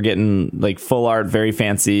we're getting like full art, very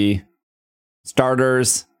fancy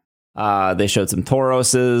starters. They showed some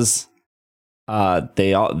Tauroses.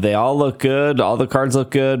 They all look good. All the cards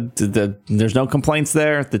look good. There's no complaints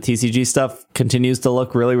there. The TCG stuff continues to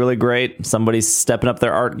look really, really great. Somebody's stepping up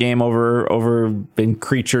their art game over in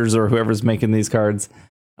Creatures or whoever's making these cards.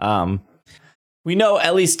 We know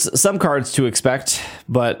at least some cards to expect,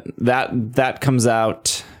 but that comes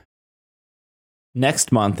out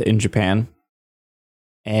next month in Japan.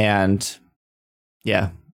 And yeah,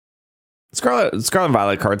 Scarlet and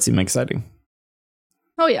Violet cards seem exciting.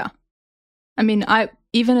 Oh yeah. I mean,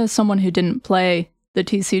 even as someone who didn't play the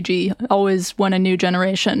TCG, always when a new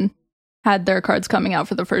generation had their cards coming out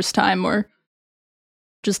for the first time or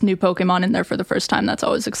just new Pokemon in there for the first time, that's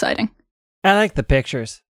always exciting. I like the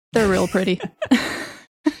pictures. They're real pretty.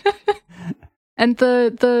 And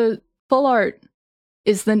the full art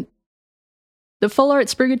is the full art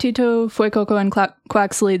Sprigatito, Fuecoco, and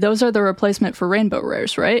Quaxley. Those are the replacement for Rainbow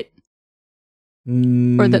Rares, right?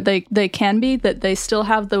 Or that they can be, that they still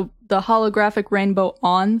have the holographic rainbow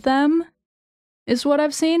on them, is what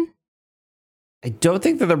I've seen. I don't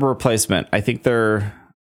think they're the replacement. I think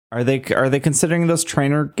are they considering those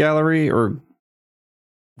trainer gallery or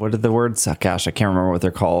what are the words? Oh, gosh, I can't remember what they're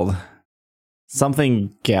called.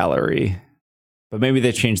 Something gallery. But maybe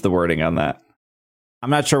they changed the wording on that. I'm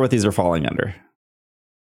not sure what these are falling under.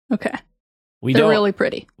 Okay. They're really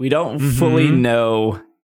pretty. We don't fully know.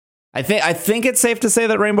 I think it's safe to say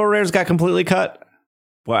that Rainbow Rares got completely cut.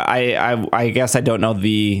 Well, I guess I don't know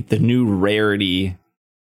the new rarity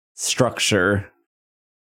structure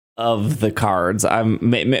of the cards.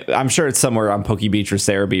 I'm sure it's somewhere on PokeBeach or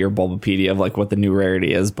Cerebi or Bulbapedia of like what the new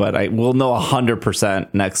rarity is, but I will know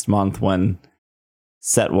 100% next month when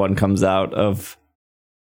set 1 comes out.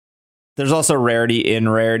 There's also rarity in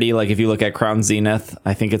rarity. Like if you look at Crown Zenith,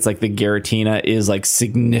 I think it's like the Giratina is like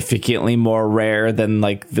significantly more rare than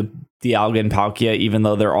like the Dialga and Palkia, even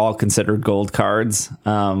though they're all considered gold cards.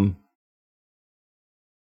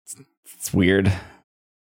 It's weird.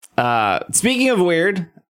 Speaking of weird,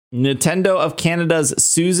 Nintendo of Canada's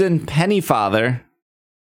Susan Pennyfather.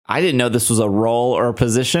 I didn't know this was a role or a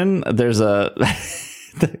position. There's a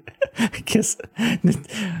I guess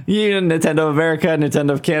Nintendo America,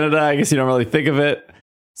 Nintendo of Canada. I guess you don't really think of it.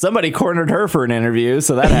 Somebody cornered her for an interview,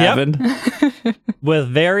 so that happened. With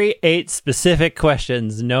very 8 specific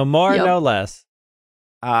questions, no more, no less.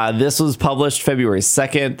 This was published February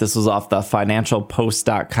 2nd. This was off the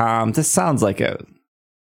financialpost.com. This sounds like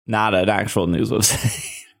not an actual news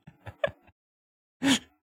website.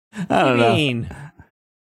 I don't know.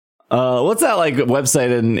 What's that like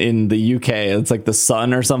website in the UK? It's like the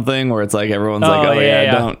Sun or something, where it's like everyone's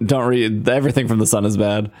don't read everything from the Sun is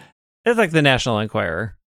bad. It's like the National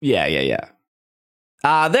Enquirer. Yeah.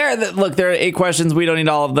 There are 8 questions. We don't need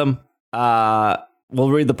all of them.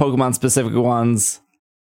 We'll read the Pokemon specific ones.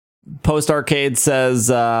 Post Arcade says,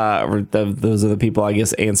 those are the people, I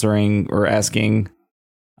guess, answering or asking.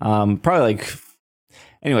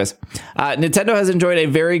 Anyways, Nintendo has enjoyed a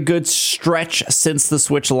very good stretch since the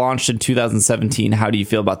Switch launched in 2017. How do you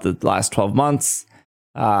feel about the last 12 months?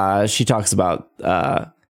 She talks about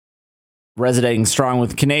resonating strong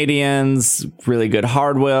with Canadians, really good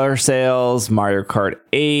hardware sales, Mario Kart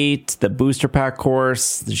 8, the booster pack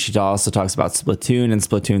course. She also talks about Splatoon and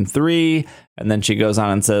Splatoon 3. And then she goes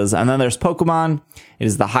on and says, and then there's Pokemon. It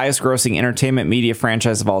is the highest grossing entertainment media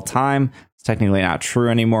franchise of all time. It's technically not true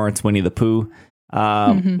anymore. It's Winnie the Pooh.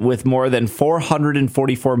 With more than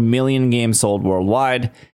 444 million games sold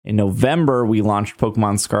worldwide. In November, we launched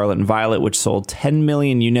Pokemon Scarlet and Violet, which sold 10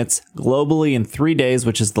 million units globally in 3 days,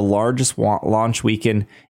 which is the largest launch weekend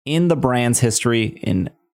in the brand's history, in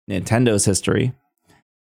Nintendo's history.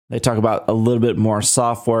 They talk about a little bit more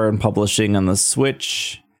software and publishing on the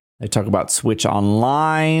Switch. They talk about Switch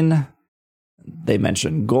Online. They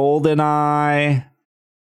mentioned GoldenEye.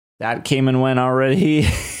 That came and went already.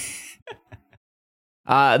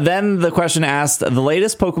 Then the question asked, the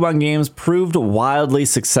latest Pokemon games proved wildly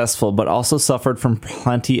successful, but also suffered from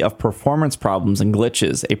plenty of performance problems and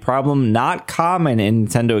glitches, a problem not common in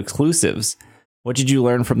Nintendo exclusives. What did you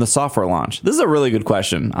learn from the software launch? This is a really good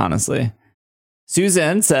question, honestly.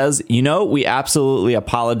 Suzanne says, we absolutely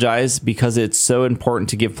apologize because it's so important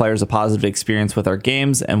to give players a positive experience with our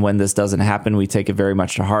games, and when this doesn't happen, we take it very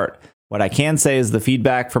much to heart. What I can say is the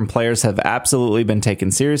feedback from players have absolutely been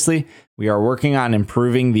taken seriously. We are working on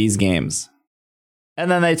improving these games.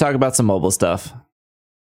 And then they talk about some mobile stuff.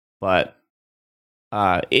 But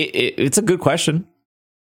it's a good question.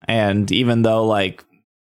 And even though,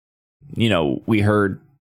 we heard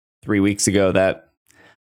 3 weeks ago that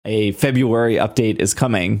a February update is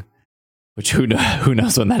coming, which who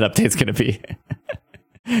knows when that update's going to be.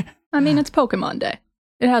 I mean, it's Pokemon Day.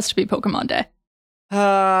 It has to be Pokemon Day.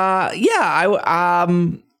 I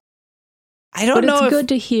don't know. But it's good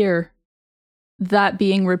to hear that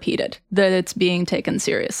being repeated, that it's being taken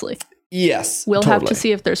seriously. Yes, we'll have to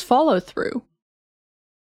see if there's follow through.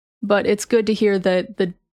 But it's good to hear that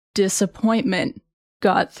the disappointment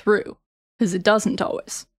got through, because it doesn't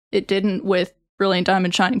always. It didn't with Brilliant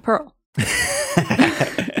Diamond Shining Pearl.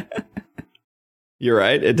 You're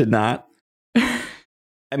right. It did not.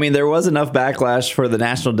 I mean, there was enough backlash for the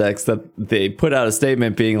National Dex that they put out a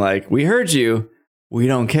statement being like, we heard you. We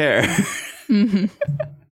don't care. Mm-hmm.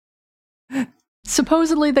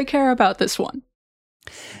 Supposedly they care about this one.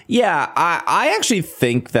 Yeah, I actually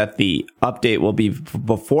think that the update will be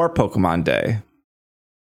before Pokemon Day,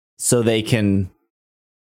 so they can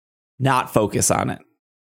not focus on it.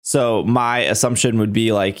 So my assumption would be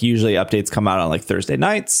usually updates come out on Thursday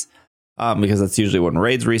nights, because that's usually when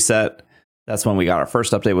raids reset. That's when we got our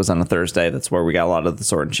first update, was on a Thursday. That's where we got a lot of the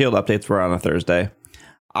Sword and Shield updates were on a Thursday.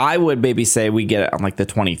 I would maybe say we get it on the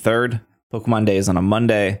 23rd. Pokemon Day is on a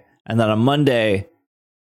Monday. And then on Monday,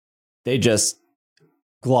 they just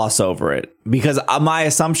gloss over it. Because my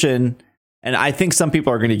assumption, and I think some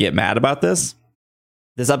people are going to get mad about this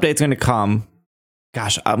update's going to come.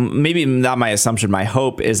 Gosh, maybe not my assumption. My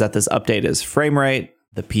hope is that this update is frame rate,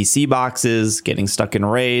 the PC boxes, getting stuck in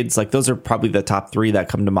raids. Those are probably the top 3 that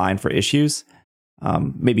come to mind for issues.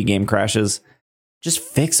 Maybe game crashes. Just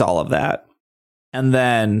fix all of that. And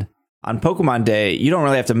then on Pokemon Day, you don't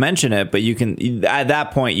really have to mention it, but you can, at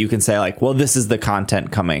that point, you can say well, this is the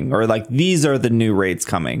content coming, or these are the new raids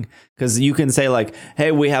coming. Because you can say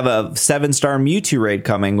hey, we have a 7-star Mewtwo raid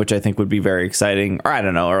coming, which I think would be very exciting. Or I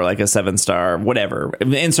don't know, or a 7-star, whatever.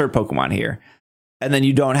 Insert Pokemon here. And then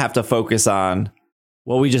you don't have to focus on,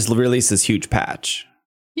 well, we just released this huge patch.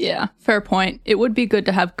 Yeah, fair point. It would be good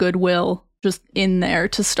to have goodwill just in there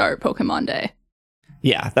to start Pokemon Day.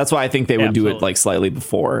 Yeah, that's why I think they would do it slightly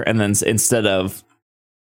before. And then instead of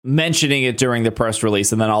mentioning it during the press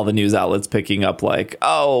release and then all the news outlets picking up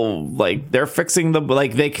they're fixing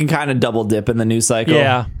they can kind of double dip in the news cycle.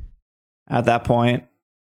 Yeah. at that point.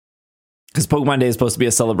 Because Pokemon Day is supposed to be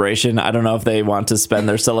a celebration. I don't know if they want to spend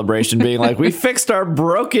their celebration being like, we fixed our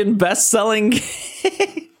broken best-selling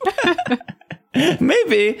game.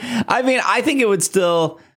 Maybe. I mean, I think it would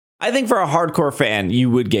still... I think for a hardcore fan, you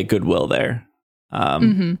would get goodwill there.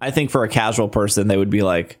 I think for a casual person, they would be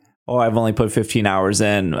like, oh, I've only put 15 hours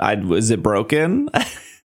in. Is it broken?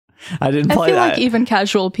 I didn't play that. I feel like even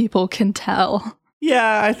casual people can tell.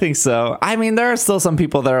 Yeah, I think so. I mean, there are still some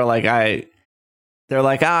people that are like, I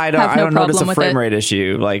don't notice a frame rate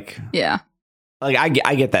issue. Like, yeah, like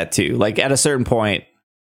I get that too. Like at a certain point,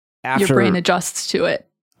 after your brain adjusts to it.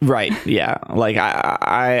 Right. Yeah. Like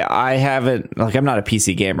I haven't, like, I'm not a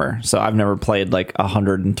PC gamer, so I've never played like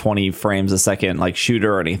 120 frames a second, like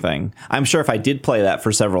shooter or anything. I'm sure if I did play that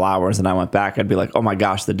for several hours and I went back, I'd be like, oh my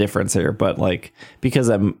gosh, the difference here. But like, because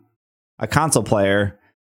I'm a console player,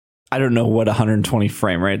 I don't know what 120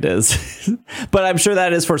 frame rate is, but I'm sure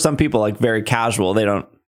that is for some people like very casual.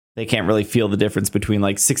 They can't really feel the difference between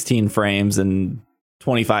like 16 frames and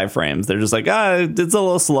 25 frames. They're just like, it's a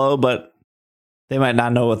little slow, but they might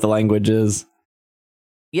not know what the language is.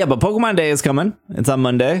 Yeah, but Pokemon Day is coming. It's on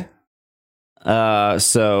Monday.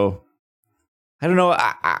 So I don't know.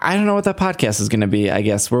 I don't know what that podcast is going to be. I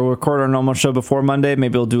guess we'll record our normal show before Monday.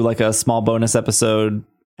 Maybe we'll do like a small bonus episode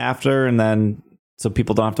after, and then so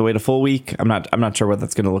people don't have to wait a full week. I'm not sure what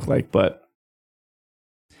that's going to look like, but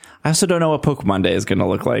I also don't know what Pokemon Day is going to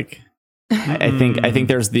look like. I think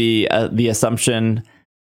there's the assumption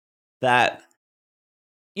that,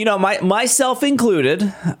 you know, myself included,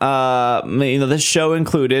 this show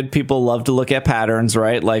included, people love to look at patterns,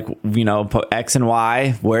 right? Like, you know, X and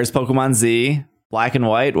Y, where's Pokemon Z? Black and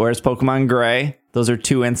White, where's Pokemon Gray? Those are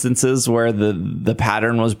two instances where the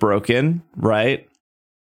pattern was broken, right?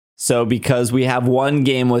 So because we have one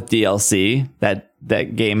game with DLC,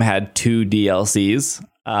 that game had two DLCs,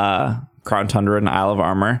 Crown Tundra and Isle of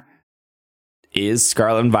Armor. Is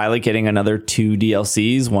Scarlet and Violet getting another two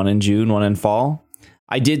DLCs, one in June, one in fall?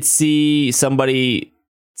 I did see somebody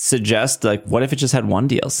suggest, like, what if it just had one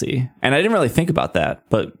DLC? And I didn't really think about that.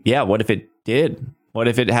 But yeah, what if it did? What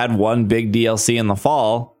if it had one big DLC in the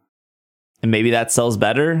fall? And maybe that sells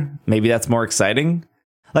better? Maybe that's more exciting?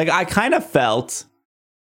 Like, I kind of felt,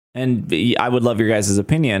 and I would love your guys'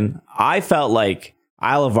 opinion, I felt like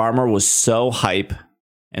Isle of Armor was so hype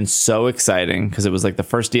and so exciting because it was like the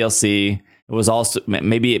first DLC. It was also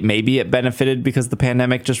maybe it benefited because the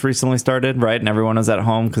pandemic just recently started, right? And everyone was at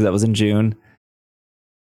home because that was in June.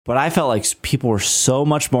 But I felt like people were so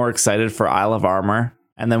much more excited for Isle of Armor.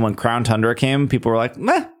 And then when Crown Tundra came, people were like,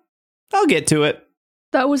 meh, I'll get to it.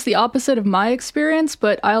 That was the opposite of my experience,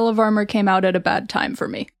 but Isle of Armor came out at a bad time for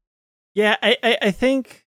me. Yeah, I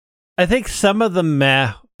think some of the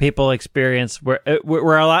meh people experienced were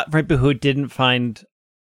a lot of people who didn't find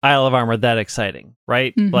Isle of Armor that exciting,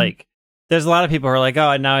 right? Mm-hmm. Like, there's a lot of people who are like,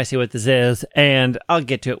 oh, now I see what this is, and I'll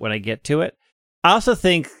get to it when I get to it. I also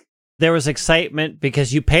think there was excitement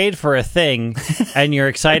because you paid for a thing, and you're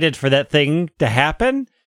excited for that thing to happen.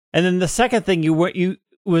 And then the second thing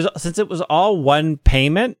since it was all one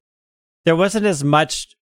payment, there wasn't as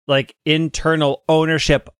much like internal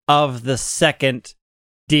ownership of the second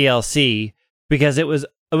DLC because it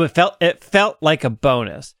felt like a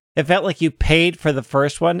bonus. It felt like you paid for the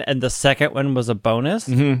first one, and the second one was a bonus.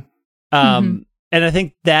 Mm-hmm. And I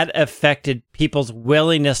think that affected people's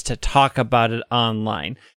willingness to talk about it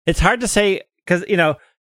online. It's hard to say because, you know,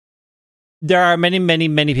 there are many, many,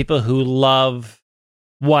 many people who love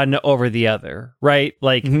one over the other, right?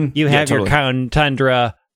 Like you have your Crown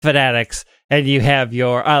Tundra fanatics and you have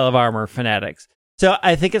your Isle of Armor fanatics. So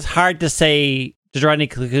I think it's hard to draw any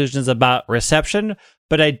conclusions about reception,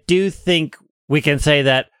 but I do think we can say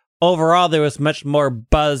that overall there was much more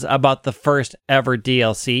buzz about the first ever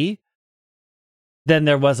DLC than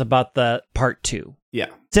there was about the part 2. Yeah.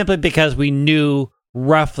 Simply because we knew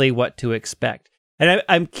roughly what to expect. And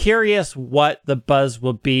I'm curious what the buzz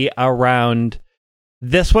will be around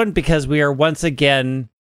this one, because we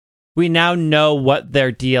now know what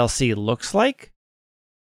their DLC looks like,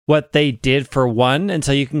 what they did for one, and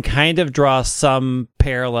so you can kind of draw some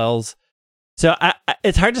parallels. So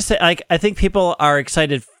it's hard to say. Like, I think people are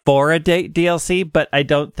excited for a DLC, but I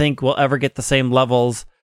don't think we'll ever get the same levels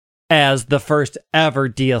as the first ever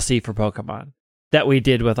DLC for Pokemon that we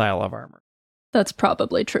did with Isle of Armor. That's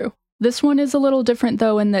probably true. This one is a little different,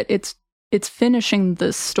 though, in that it's finishing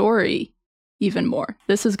the story even more.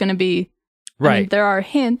 This is going to be... Right. I mean, there are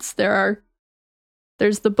hints. There's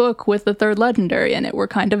the book with the third legendary in it. We're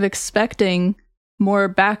kind of expecting more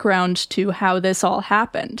background to how this all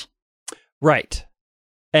happened. Right.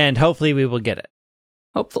 And hopefully we will get it.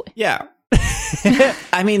 Hopefully. Yeah.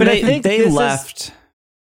 I mean, they left.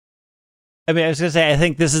 I was going to say, I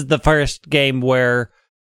think this is the first game where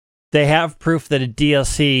they have proof that a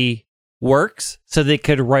DLC works, so they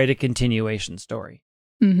could write a continuation story.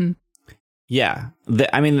 Mm-hmm. Yeah.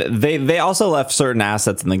 They also left certain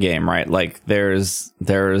assets in the game, right? Like they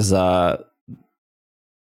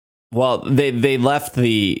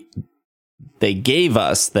gave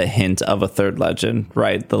us the hint of a third legend,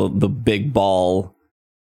 right? The big ball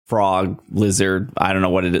frog lizard. I don't know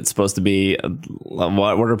what it's supposed to be.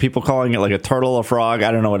 What are people calling it? Like a turtle, a frog?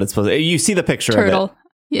 I don't know what it's supposed to be. You see the picture Turtle. of it.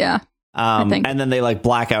 Yeah. And then they like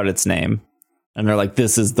black out its name and they're like,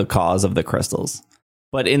 this is the cause of the crystals.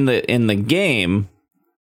 But in the game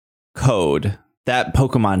code, that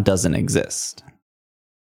Pokemon doesn't exist.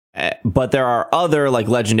 But there are other like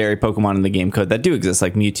legendary Pokemon in the game code that do exist,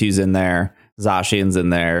 like Mewtwo's in there, Zacian's in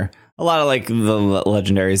there. A lot of like the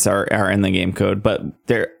legendaries are in the game code, but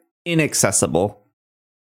they're inaccessible.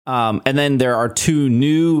 And then there are 2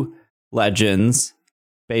 new legends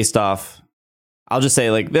based off, I'll just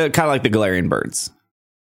say like kind of like the Galarian birds.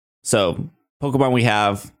 So Pokemon we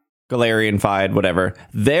have, Galarian-fied, whatever,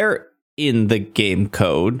 they're in the game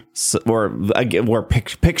code, where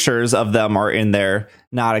pictures of them are in there,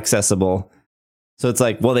 not accessible. So it's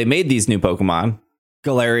like, well, they made these new Pokemon,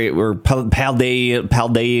 Galarian or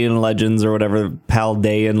Paldean Legends or whatever,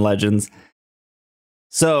 Paldean Legends.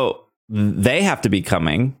 So they have to be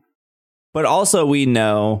coming. But also we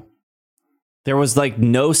know there was like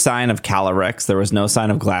no sign of Calyrex, there was no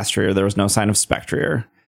sign of Glastrier, there was no sign of Spectrier.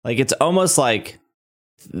 Like it's almost like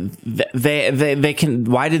they can,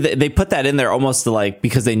 why did they put that in there almost to like,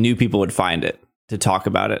 because they knew people would find it to talk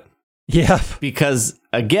about it. Yeah. Because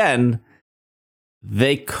again,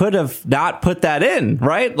 they could have not put that in,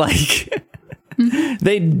 right? Like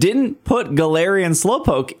they didn't put Galarian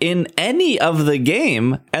Slowpoke in any of the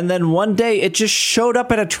game. And then one day it just showed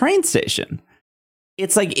up at a train station.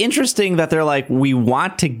 It's like interesting that they're like, we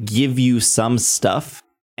want to give you some stuff.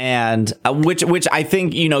 And which I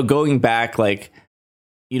think, going back, like,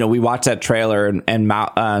 we watched that trailer and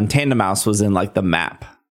Tandemaus was in like the map.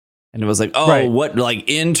 And it was like, oh, right. What like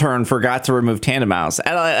intern forgot to remove Tandemaus.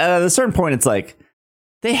 At a certain point, it's like,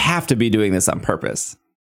 they have to be doing this on purpose.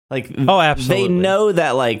 Like, oh, absolutely. They know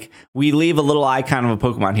that like we leave a little icon of a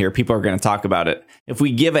Pokemon here, people are going to talk about it. If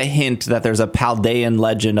we give a hint that there's a Paldean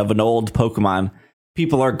legend of an old Pokemon,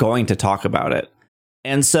 people are going to talk about it.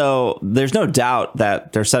 And so there's no doubt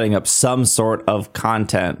that they're setting up some sort of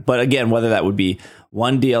content. But again, whether that would be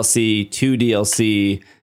 1 DLC, 2 DLC,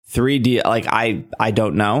 3 like I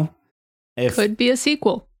don't know. Could be a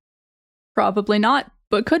sequel. Probably not,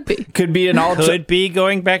 but could be. Could be an could be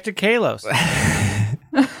going back to Kalos.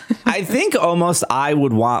 I think almost I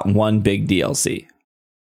would want 1 big DLC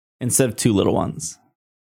instead of 2 little ones.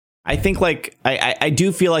 I think like I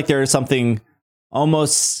do feel like there is something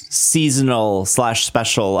almost seasonal /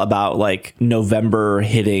 special about like November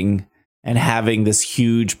hitting and having this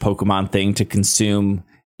huge Pokemon thing to consume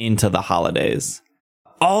into the holidays.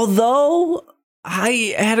 Although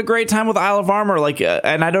I had a great time with Isle of Armor, like,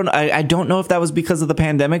 and I don't know if that was because of the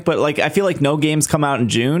pandemic, but like I feel like no games come out in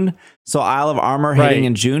June, so Isle of Armor hitting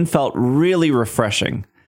in June felt really refreshing.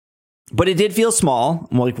 But it did feel small.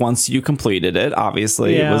 Like once you completed it,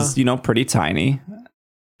 obviously it was pretty tiny.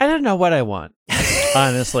 I don't know what I want,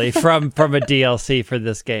 honestly, from a DLC for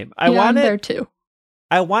this game. I'm there too.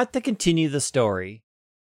 I want to continue the story.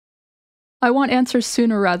 I want answers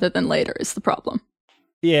sooner rather than later is the problem.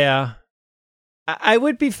 Yeah. I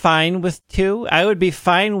would be fine with 2. I would be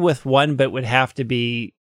fine with 1, but would have to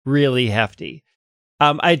be really hefty.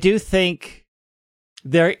 I do think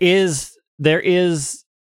there is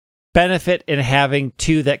benefit in having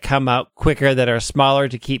 2 that come out quicker, that are smaller,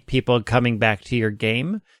 to keep people coming back to your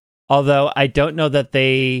game. Although I don't know that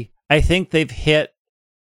I think they've hit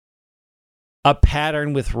a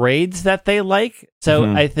pattern with raids that they like. So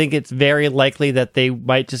I think it's very likely that they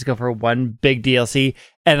might just go for 1 big DLC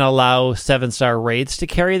and allow 7-star raids to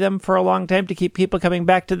carry them for a long time to keep people coming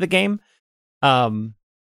back to the game.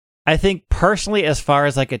 I think personally, as far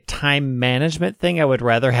as like a time management thing, I would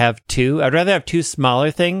rather have 2. I'd rather have 2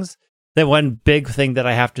 smaller things than 1 big thing that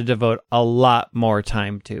I have to devote a lot more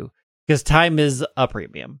time to, because time is a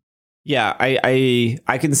premium. Yeah,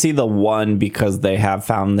 I can see the 1 because they have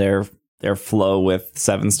found their flow with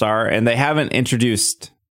 7-star, and they haven't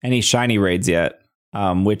introduced any shiny raids yet.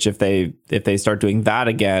 Which if they start doing that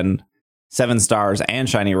again, 7 stars and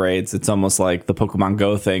shiny raids, it's almost like the Pokemon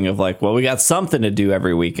Go thing of like, well, we got something to do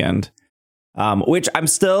every weekend. Which I'm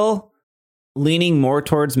still leaning more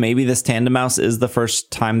towards maybe this Tandemaus is the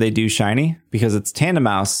first time they do shiny, because it's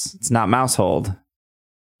Tandemaus, it's not Maushold.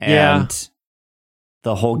 And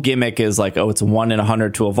the whole gimmick is like, oh, it's 1 in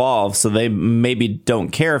 100 to evolve. So they maybe don't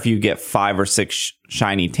care if you get 5 or 6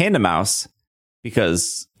 shiny Tandemaus,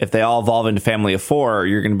 because if they all evolve into family of 4,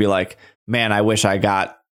 you're going to be like, man, I wish I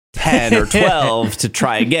got 10 or 12 to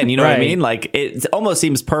try again. You know what I mean? Like, it almost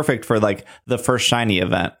seems perfect for like the first shiny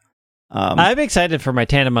event. I'm excited for my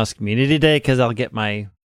Tandemaus community day because I'll get my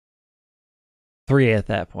 3 at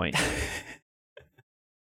that point.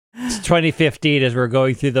 It's 2015 as we're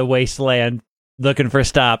going through the wasteland looking for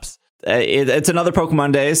stops. It's another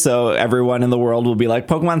Pokemon day, so everyone in the world will be like,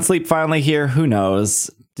 Pokemon Sleep finally here. Who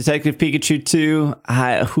knows? Detective Pikachu 2,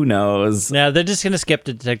 who knows? No, they're just going to skip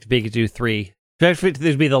to Detective Pikachu 3.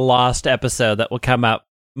 There'll be the lost episode that will come out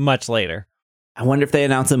much later. I wonder if they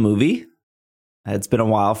announce a movie. It's been a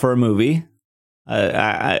while for a movie.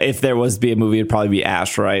 If there was to be a movie, it'd probably be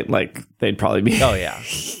Ash, right? Like, they'd probably be... Oh, yeah.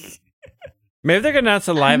 Maybe they're going to announce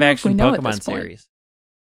a live-action Pokemon series.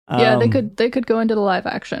 Yeah, they could go into the live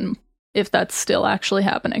action if that's still actually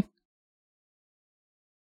happening.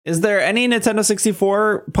 Is there any Nintendo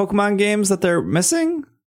 64 Pokemon games that they're missing?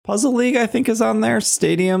 Puzzle League, I think, is on there.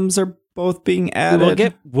 Stadiums are both being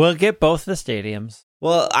added. We'll get both the stadiums.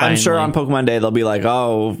 Well, I'm sure on Pokemon Day they'll be like,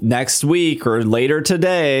 oh, next week or later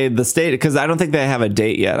today, the state, because I don't think they have a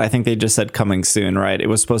date yet. I think they just said coming soon, right? It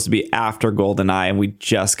was supposed to be after GoldenEye, and we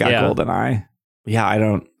just got GoldenEye. Yeah, I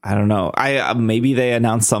don't know. Maybe they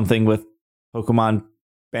announced something with Pokemon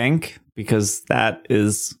Bank, because that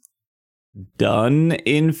is done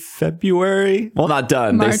in February. Well, not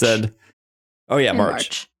done. March. They said, oh yeah,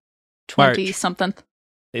 March 20 something.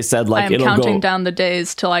 They said like I'm counting down the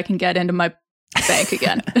days till I can get into my bank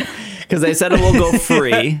again. Because they said it will go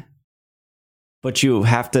free, but you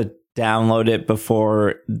have to download it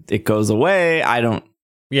before it goes away.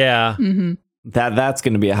 Yeah. Mm-hmm. That's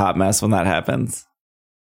going to be a hot mess when that happens.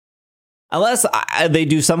 Unless they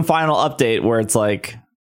do some final update where it's like,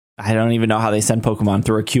 I don't even know how they send Pokemon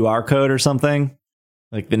through a QR code or something.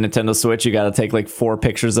 Like the Nintendo Switch, you got to take like 4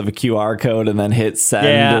 pictures of a QR code and then hit send.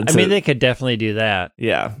 Yeah, I mean, they could definitely do that.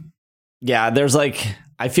 Yeah. Yeah, there's like,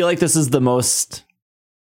 I feel like this is the most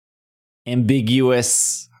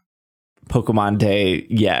ambiguous Pokemon Day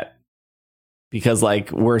yet. Because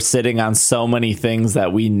like we're sitting on so many things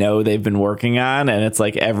that we know they've been working on, and it's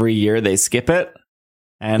like every year they skip it.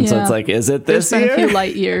 And so it's like, is it this year? There's been a few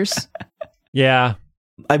light years. Yeah.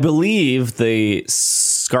 I believe the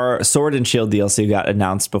Sword and Shield DLC got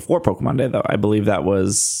announced before Pokemon Day, though. I believe that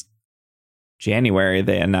was January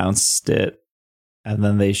they announced it, and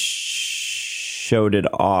then they showed it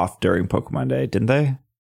off during Pokemon Day, didn't they?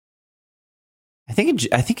 I think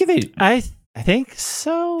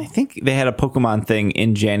so. I think they had a Pokemon thing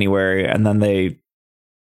in January, and then they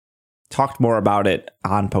talked more about it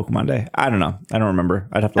on Pokemon Day. I don't know. I don't remember.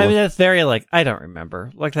 I'd have to look. I mean, that's very like, I don't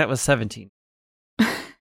remember. Like that was 17. It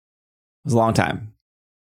was a long time.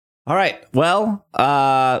 All right. Well,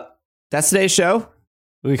 that's today's show.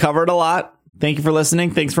 We covered a lot. Thank you for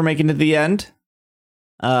listening. Thanks for making it to the end.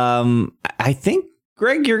 I think,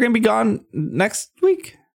 Greg, you're going to be gone next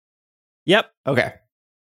week. Yep. Okay.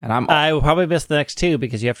 And I will probably miss the next 2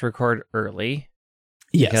 because you have to record early.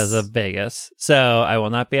 Yes. Because of Vegas. So I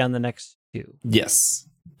will not be on the next 2. Yes.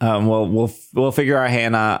 We'll figure out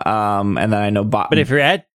Hannah. And then I know Bob. But if you're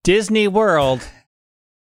at Disney World,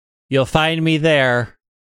 you'll find me there.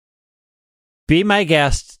 Be my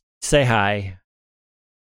guest. Say hi.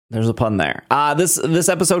 There's a pun there. This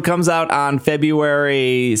episode comes out on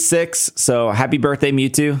February 6th. So happy birthday,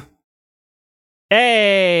 Mewtwo.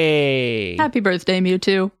 Hey! Happy birthday,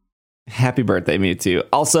 Mewtwo. Happy birthday, Mewtwo.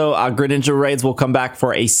 Also, Greninja raids will come back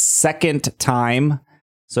for a second time.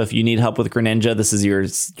 So if you need help with Greninja, this is your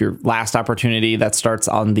last opportunity. That starts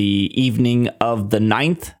on the evening of the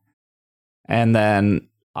 9th. And then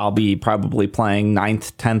I'll be probably playing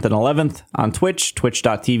 9th, 10th, and 11th on Twitch,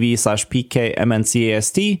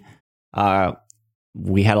 twitch.tv/PKMNCAST.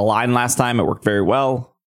 We had a line last time. It worked very well.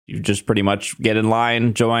 You just pretty much get in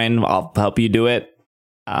line, join. I'll help you do it.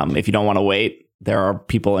 If you don't want to wait, there are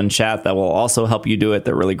people in chat that will also help you do it.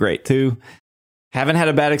 They're really great too. Haven't had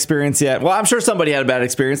a bad experience yet. Well, I'm sure somebody had a bad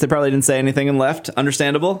experience. They probably didn't say anything and left.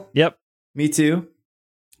 Understandable. Yep. Me too.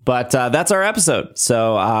 But that's our episode.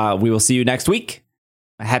 So we will see you next week.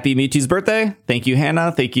 Happy Mewtwo's birthday. Thank you,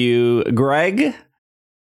 Hannah. Thank you, Greg.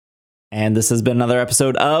 And this has been another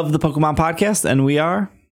episode of the Pokemon Podcast. And we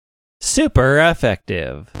are super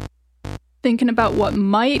effective. Thinking about what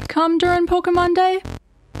might come during Pokemon Day?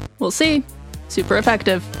 We'll see. Super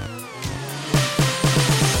effective.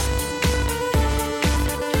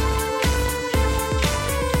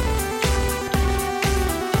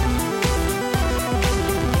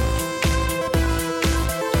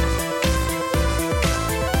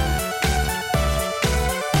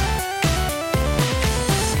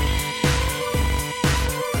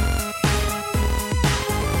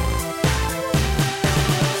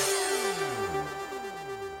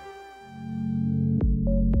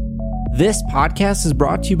 This podcast is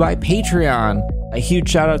brought to you by Patreon. A huge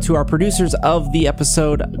shout out to our producers of the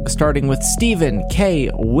episode, starting with Stephen,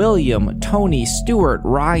 Kay, William, Tony, Stuart,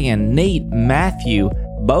 Ryan, Nate, Matthew,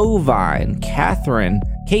 Bovine, Catherine,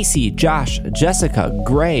 Casey, Josh, Jessica,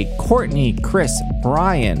 Gray, Courtney, Chris,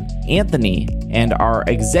 Brian, Anthony, and our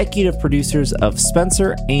executive producers of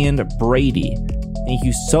Spencer and Brady. Thank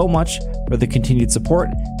you so much for the continued support.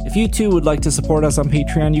 If you too would like to support us on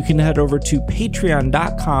Patreon, you can head over to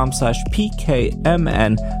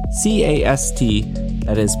patreon.com/PKMNCAST.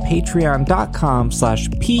 That is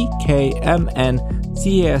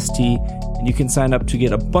patreon.com/PKMNCAST. And you can sign up to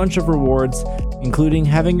get a bunch of rewards, including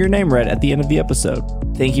having your name read at the end of the episode.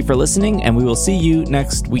 Thank you for listening, and we will see you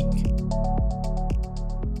next week.